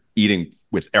get for eating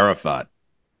with Arafat.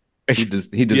 He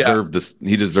deserved this.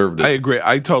 He deserved it. I agree.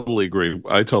 I totally agree. With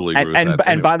that.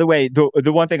 And by the way,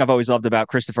 the one thing I've always loved about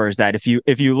Christopher is that if you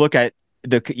look at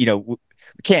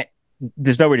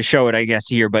there's no way to show it, I guess,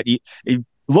 here, but you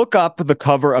look up the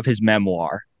cover of his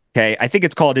memoir. Okay. I think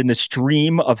it's called In the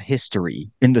Stream of History.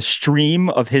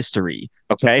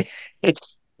 Okay.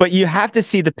 But you have to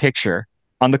see the picture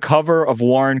on the cover of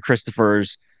Warren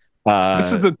Christopher's.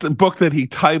 This is a book that he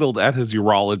titled at his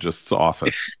urologist's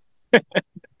office.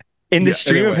 In the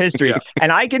Stream of History.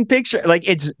 And I can picture, like,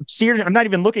 it's serious. I'm not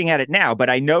even looking at it now, but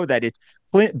I know that it's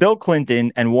Bill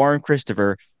Clinton and Warren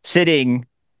Christopher sitting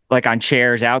like on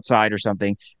chairs outside or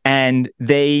something. And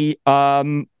they,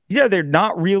 they're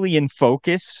not really in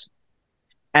focus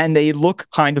and they look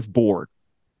kind of bored.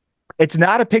 It's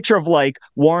not a picture of like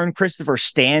Warren Christopher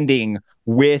standing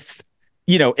with,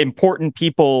 important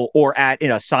people or at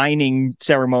a signing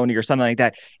ceremony or something like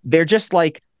that. They're just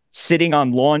like sitting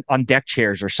on deck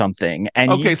chairs or something.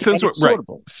 And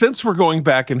since we're going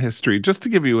back in history, just to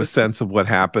give you a sense of what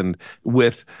happened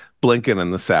with Blinken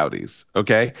and the Saudis.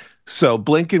 Okay. So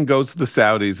Blinken goes to the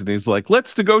Saudis and he's like,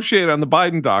 let's negotiate on the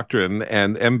Biden doctrine.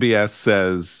 And MBS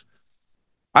says,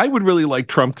 I would really like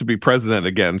Trump to be president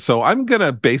again. So I'm going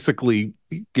to basically,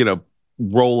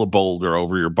 roll a boulder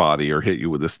over your body or hit you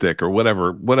with a stick or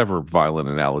whatever violent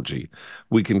analogy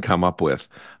we can come up with.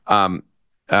 And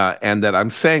that I'm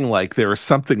saying, like, there is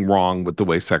something wrong with the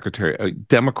way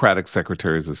Democratic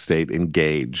secretaries of state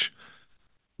engage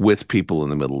with people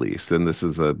in the Middle East. And this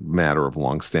is a matter of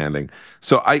longstanding.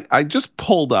 So I just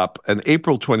pulled up an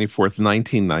April 24th,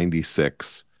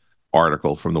 1996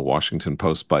 article from the Washington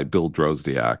Post by Bill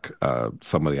Drozdiak,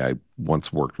 somebody I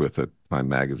once worked with at Time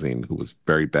Magazine who was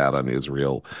very bad on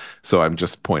Israel. So I'm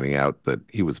just pointing out that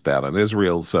he was bad on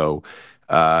Israel. So,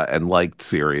 and liked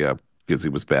Syria because he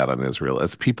was bad on Israel,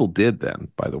 as people did then,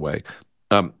 by the way.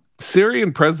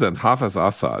 Syrian President Hafez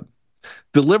Assad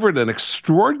delivered an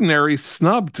extraordinary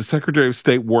snub to Secretary of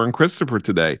State Warren Christopher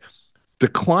today,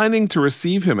 declining to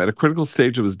receive him at a critical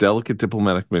stage of his delicate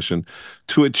diplomatic mission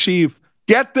to achieve,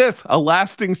 get this, a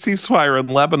lasting ceasefire in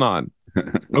Lebanon.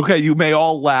 Okay, you may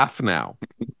all laugh now.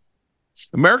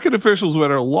 American officials were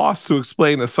at a loss to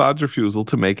explain Assad's refusal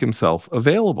to make himself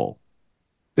available.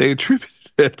 They attributed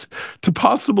it to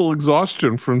possible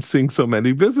exhaustion from seeing so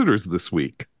many visitors this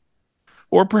week.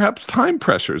 Or perhaps time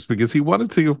pressures, because he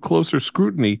wanted to give closer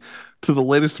scrutiny to the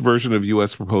latest version of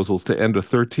U.S. proposals to end a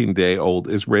 13-day-old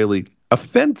Israeli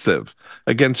offensive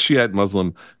against Shiite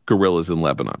Muslim guerrillas in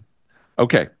Lebanon.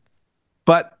 Okay,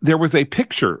 but there was a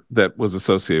picture that was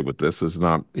associated with this, is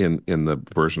not in the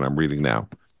version I'm reading now,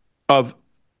 of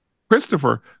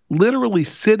Christopher literally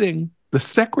sitting, the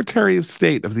Secretary of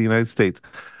State of the United States,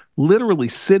 literally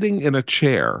sitting in a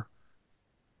chair.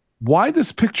 Why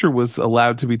this picture was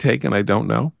allowed to be taken, I don't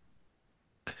know.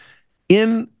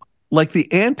 In like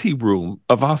the anteroom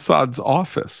of Assad's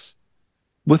office,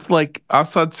 with like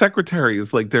Assad's secretary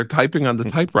is like they're typing on the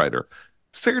typewriter.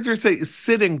 Secretary of State is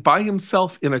sitting by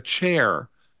himself in a chair,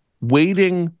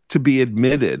 waiting to be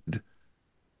admitted,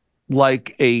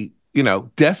 like a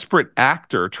desperate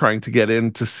actor trying to get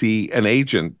in to see an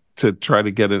agent to try to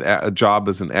get a job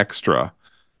as an extra.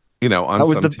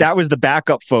 That was the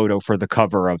backup photo for the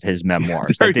cover of his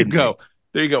memoirs. There you go.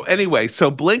 Anyway,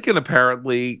 so Blinken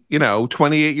apparently,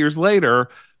 28 years later,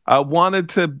 wanted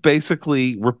to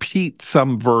basically repeat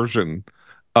some version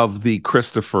of the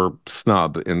Christopher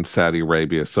snub in Saudi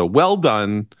Arabia. So well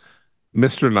done,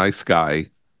 Mr. Nice Guy,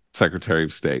 Secretary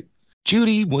of State.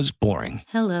 Judy was boring.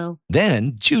 Hello.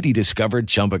 Then Judy discovered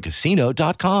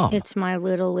ChumbaCasino.com. It's my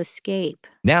little escape.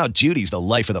 Now Judy's the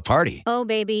life of the party. Oh,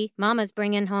 baby, mama's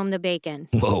bringing home the bacon.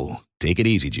 Whoa, take it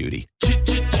easy, Judy.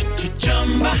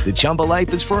 The Chumba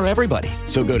life is for everybody.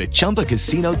 So go to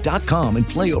ChumbaCasino.com and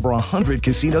play over 100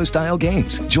 casino-style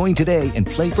games. Join today and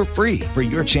play for free for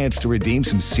your chance to redeem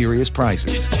some serious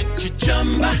prizes.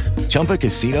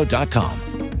 ChumbaCasino.com.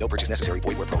 No purchase necessary.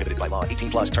 Void where prohibited by law.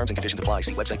 18 plus terms and conditions apply.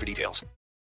 See website for details.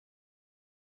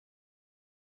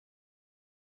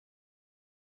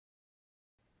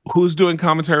 Who's doing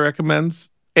commentary recommends?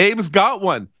 Abe's got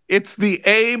one. It's the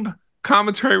Abe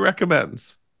commentary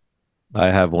recommends. I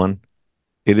have one.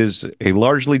 It is a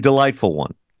largely delightful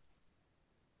one.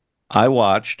 I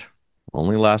watched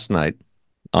only last night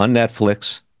on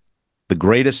Netflix, The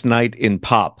Greatest Night in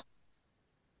Pop.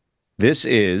 This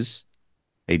is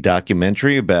a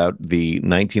documentary about the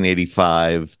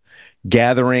 1985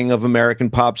 gathering of American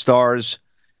pop stars,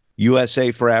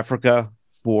 USA for Africa,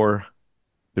 for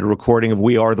the recording of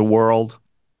We Are the World.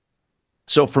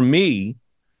 So for me,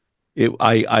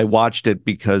 I watched it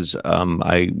because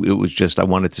I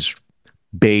wanted to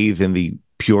bathe in the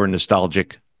pure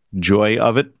nostalgic joy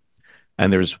of it.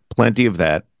 And there's plenty of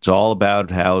that. It's all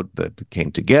about how that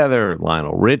came together,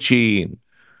 Lionel Richie, and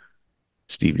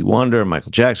Stevie Wonder,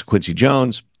 Michael Jackson, Quincy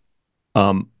Jones.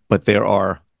 But there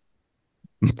are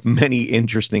many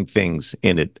interesting things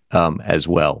in it as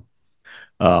well.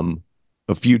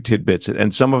 A few tidbits,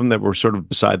 and some of them that were sort of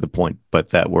beside the point,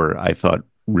 but that were, I thought,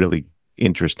 really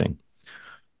interesting.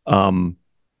 Some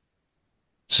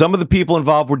of the people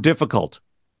involved were difficult.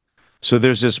 So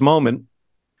there's this moment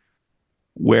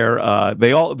where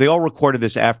they all recorded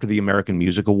this after the American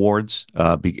Music Awards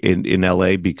in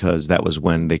LA, because that was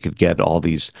when they could get all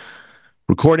these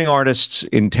recording artists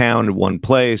in town in one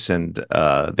place, and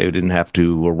they didn't have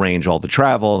to arrange all the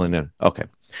travel. And okay,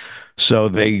 so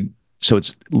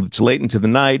it's late into the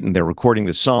night, and they're recording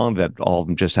this song that all of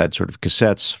them just had sort of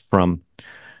cassettes from,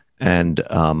 and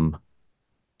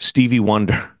Stevie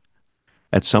Wonder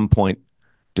at some point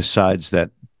decides that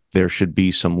there should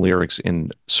be some lyrics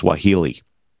in Swahili.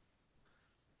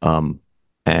 And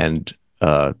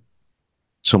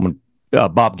someone,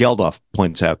 Bob Geldof,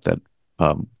 points out that,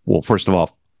 well, first of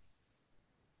all,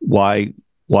 why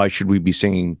should we be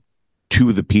singing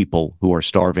to the people who are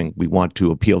starving? We want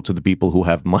to appeal to the people who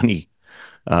have money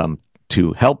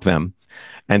to help them.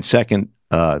 And second,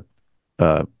 they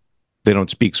don't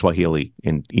speak Swahili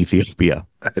in Ethiopia.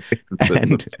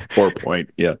 That's a poor point.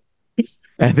 Yeah.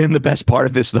 And then the best part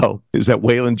of this, though, is that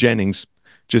Waylon Jennings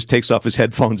just takes off his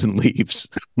headphones and leaves.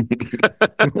 Can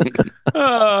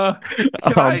I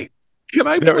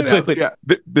point out? Yeah.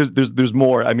 There's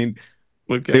more. I mean,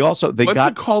 okay. they What's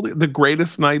got it called? The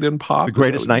Greatest Night in Pop. The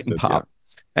Greatest Night in Pop,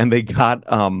 yeah. And they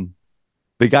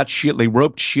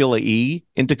roped Sheila E.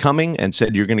 into coming and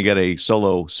said, you're going to get a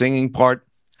solo singing part,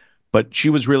 but she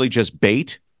was really just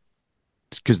bait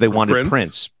because they wanted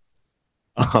Prince.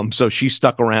 So she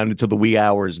stuck around until the wee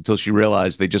hours until she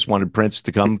realized they just wanted Prince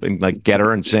to come and like get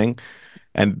her and sing,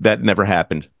 and that never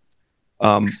happened.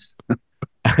 Then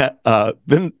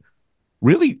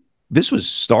really, this was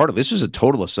started. This was a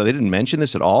total. So they didn't mention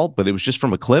this at all, but it was just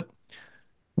from a clip,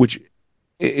 which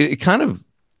it kind of.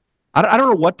 I don't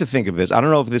know what to think of this. I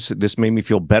don't know if this made me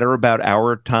feel better about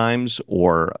our times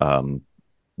or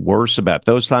worse about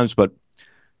those times. But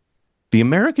the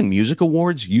American Music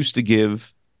Awards used to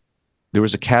give. There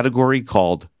was a category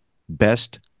called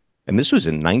Best, and this was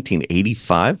in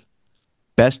 1985,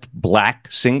 Best Black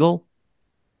Single,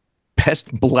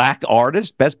 Best Black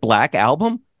Artist, Best Black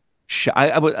Album.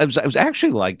 I was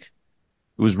actually like,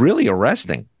 it was really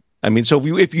arresting. I mean, so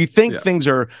if you think things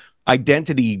are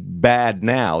identity bad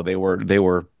now, it was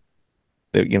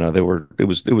pretty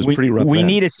rough. We then.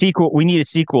 need a sequel. We need a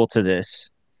sequel to this.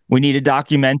 We need a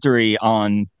documentary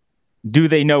on, do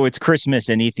they know it's Christmas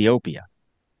in Ethiopia?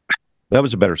 That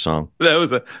was a better song.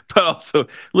 But also,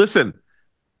 listen,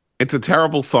 it's a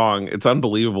terrible song. It's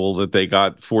unbelievable that they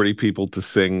got 40 people to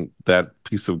sing that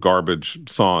piece of garbage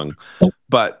song.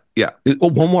 But yeah.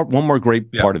 One more great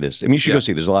part of this. I mean, you should go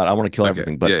see. There's a lot. I want to kill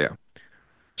everything. But yeah.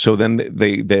 So then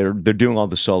they're doing all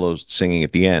the solos singing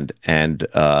at the end, and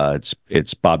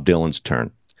it's Bob Dylan's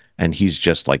turn, and he's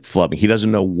just like flubbing. He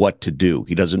doesn't know what to do.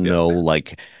 He doesn't know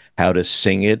like how to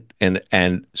sing it, and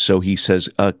so he says,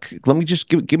 "Let me just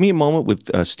give me a moment with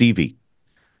Stevie."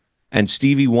 And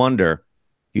Stevie Wonder,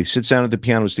 he sits down at the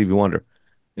piano with Stevie Wonder,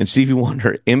 and Stevie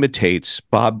Wonder imitates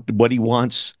Bob. What he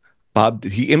wants,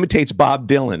 he imitates Bob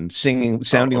Dylan singing,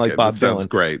 sounding like Bob Dylan. Sounds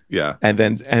great, yeah. And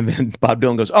then Bob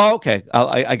Dylan goes, "Oh, okay,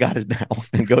 I got it now,"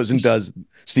 and goes and does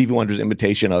Stevie Wonder's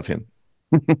imitation of him.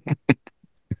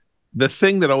 The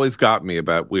thing that always got me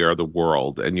about We Are the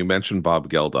World, and you mentioned Bob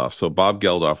Geldof. So Bob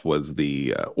Geldof was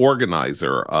the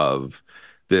organizer of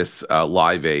this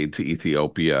Live Aid to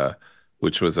Ethiopia,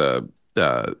 which was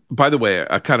by the way,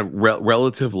 a kind of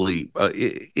relatively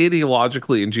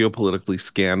ideologically and geopolitically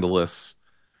scandalous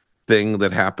thing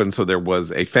that happened. So there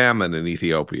was a famine in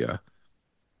Ethiopia,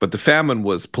 But the famine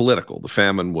was political. The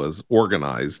famine was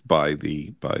organized by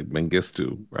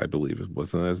Mengistu, I believe,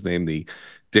 wasn't his name, the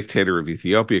dictator of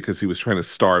Ethiopia, because he was trying to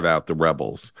starve out the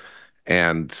rebels.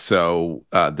 And so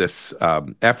this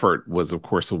effort was, of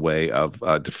course, a way of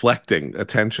deflecting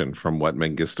attention from what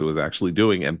Mengistu was actually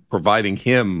doing and providing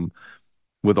him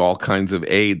with all kinds of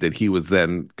aid that he was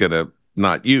then going to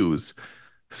not use.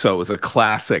 So it was a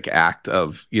classic act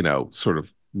of, sort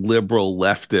of liberal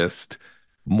leftist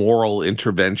moral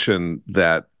intervention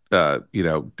that,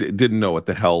 didn't know what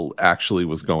the hell actually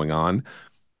was going on.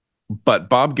 But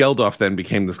Bob Geldof then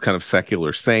became this kind of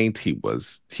secular saint. He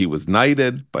was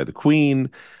knighted by the Queen.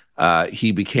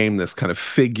 He became this kind of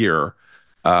figure.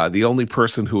 The only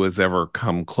person who has ever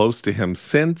come close to him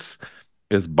since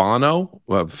is Bono,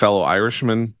 a fellow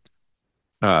Irishman,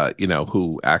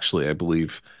 who actually, I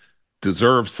believe,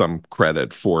 deserves some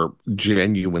credit for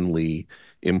genuinely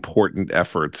important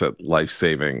efforts at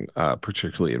life-saving,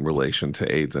 particularly in relation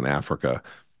to AIDS in Africa.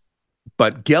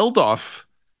 But Geldof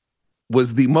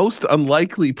was the most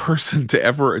unlikely person to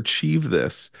ever achieve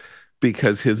this,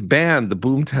 because his band, the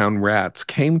Boomtown Rats,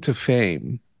 came to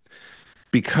fame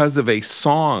because of a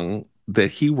song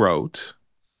that he wrote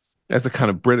as a kind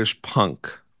of British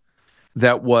punk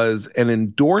that was an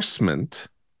endorsement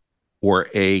or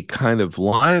a kind of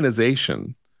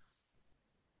lionization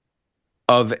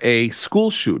of a school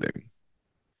shooting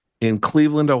in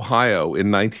Cleveland, Ohio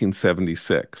in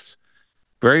 1976.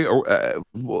 Very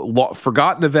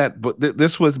forgotten event, but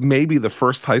this was maybe the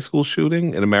first high school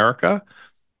shooting in America.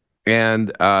 And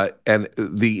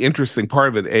the interesting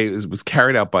part of it was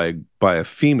carried out by a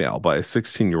female, by a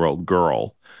 16-year-old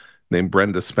girl named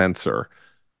Brenda Spencer.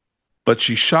 But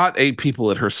she shot 8 people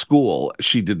at her school.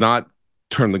 She did not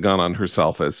turn the gun on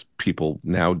herself as people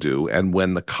now do. And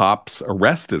when the cops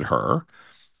arrested her,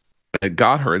 it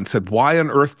got her and said, "Why on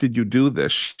earth did you do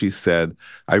this?" She said,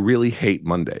 "I really hate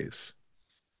Mondays."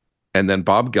 And then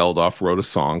Bob Geldof wrote a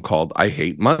song called "I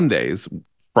Hate Mondays"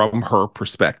 from her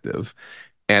perspective.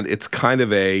 And it's kind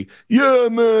of a, yeah,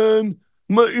 man,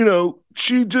 I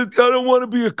don't want to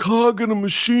be a cog in a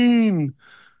machine.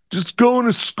 Just going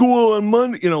to school on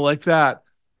Monday, like that.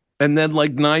 And then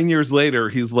like 9 years later,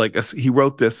 he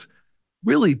wrote this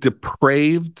really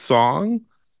depraved song.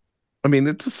 I mean,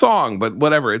 it's a song, but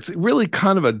whatever. It's really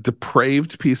kind of a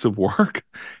depraved piece of work.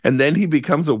 And then he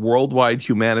becomes a worldwide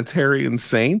humanitarian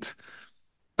saint.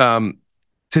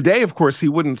 Today, of course, he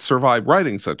wouldn't survive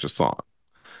writing such a song.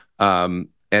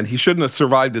 And he shouldn't have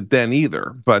survived it then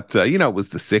either. But, it was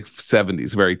the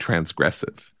 70s, very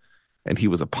transgressive. And he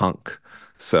was a punk.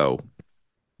 So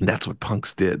that's what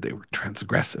punks did. They were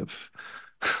transgressive.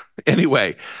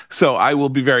 Anyway, so I will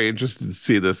be very interested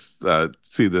to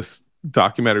see this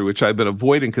documentary, which I've been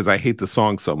avoiding because I hate the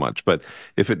song so much. But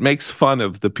if it makes fun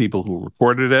of the people who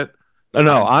recorded it.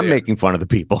 No, I'm making fun of the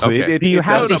people. Okay. You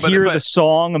have to hear the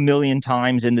song a million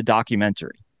times in the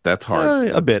documentary. That's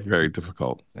hard. A bit. Very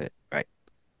difficult. Right.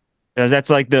 Because that's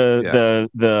like the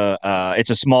It's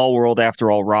a Small World After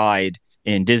All ride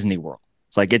in Disney World.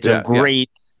 It's like it's a great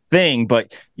thing,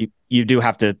 but you do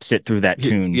have to sit through that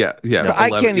tune. Yeah. But I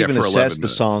can't even assess the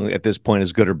song at this point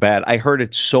as good or bad. I heard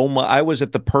it so much. I was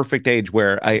at the perfect age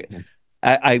where I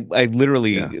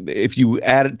literally, if you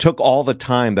took all the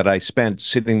time that I spent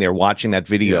sitting there watching that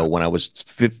video when I was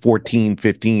 14,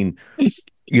 15,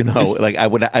 like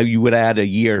you would add a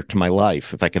year to my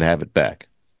life if I could have it back.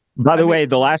 By the way,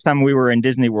 the last time we were in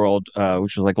Disney World,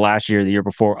 which was like last year, the year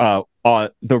before,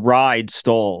 the ride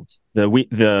stalled.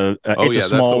 It's a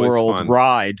Small World fun.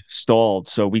 Ride stalled,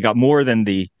 so we got more than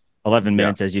the 11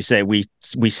 minutes, as you say. We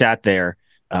sat there.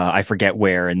 I forget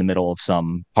where, in the middle of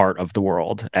some part of the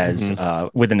world, as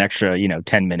with an extra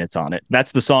 10 minutes on it.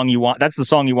 That's the song you want. That's the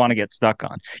song you want to get stuck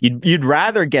on. You'd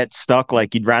rather get stuck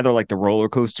you'd rather the roller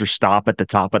coaster stop at the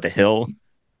top of the hill,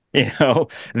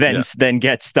 than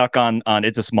get stuck on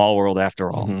It's a Small World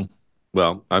After All. Mm-hmm.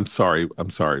 Well, I'm sorry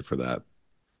for that.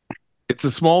 It's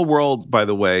a Small World, by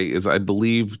the way, is, I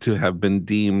believe, to have been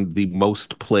deemed the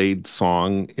most played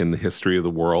song in the history of the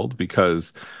world,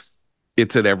 because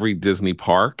it's at every Disney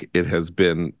park. It was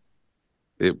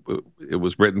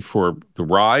written for the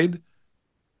ride.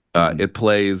 It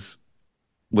plays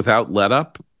without let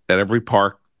up at every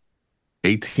park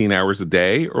 18 hours a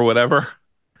day or whatever.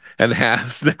 And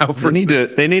has now for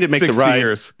they need to make the ride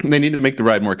years. They need to make the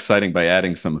ride more exciting by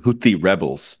adding some Houthi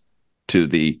rebels to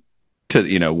the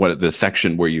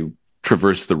section where you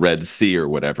traverse the Red Sea or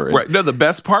whatever. Right. No, the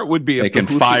best part would be if they can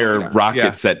fire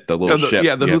rockets at the little ship.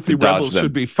 Yeah, the Houthi rebels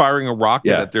should be firing a rocket.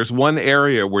 Yeah. There's one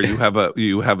area where you have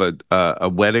a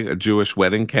wedding, a Jewish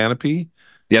wedding canopy,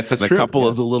 Yes, that's and true. a couple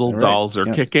of Yes. the little You're right. dolls are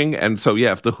Yes. kicking. And so,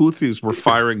 yeah, if the Houthis were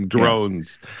firing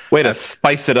drones, Way to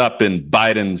spice it up in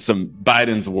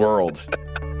Biden's world.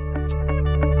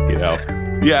 You know.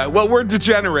 yeah, well, we're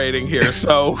degenerating here,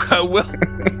 so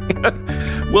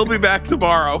we'll be back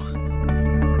tomorrow.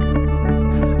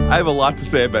 I have a lot to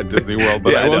say about Disney World,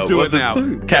 but I won't do it now.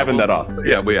 Cabin that off.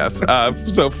 Yeah, yes.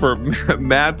 So for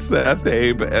Matt, Seth,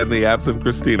 Abe, and the absent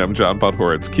Christine, I'm John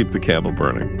Podhoretz. Keep the candle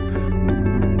burning.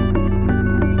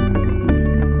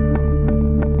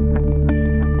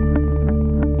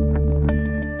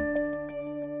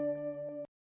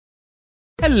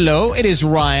 Hello, it is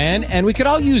Ryan, and we could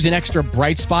all use an extra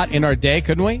bright spot in our day,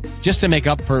 couldn't we? Just to make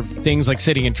up for things like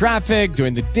sitting in traffic,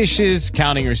 doing the dishes,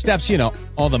 counting your steps,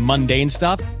 all the mundane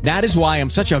stuff. That is why I'm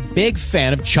such a big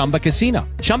fan of Chumba Casino.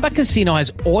 Chumba Casino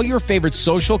has all your favorite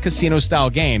social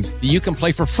casino-style games that you can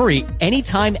play for free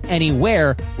anytime,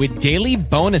 anywhere with daily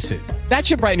bonuses. That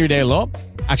should brighten your day a little.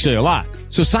 Actually, a lot.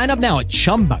 So sign up now at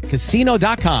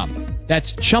ChumbaCasino.com.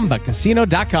 That's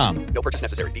ChumbaCasino.com. No purchase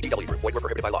necessary. VGW Group. Void where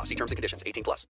prohibited by law. See terms and conditions. 18+.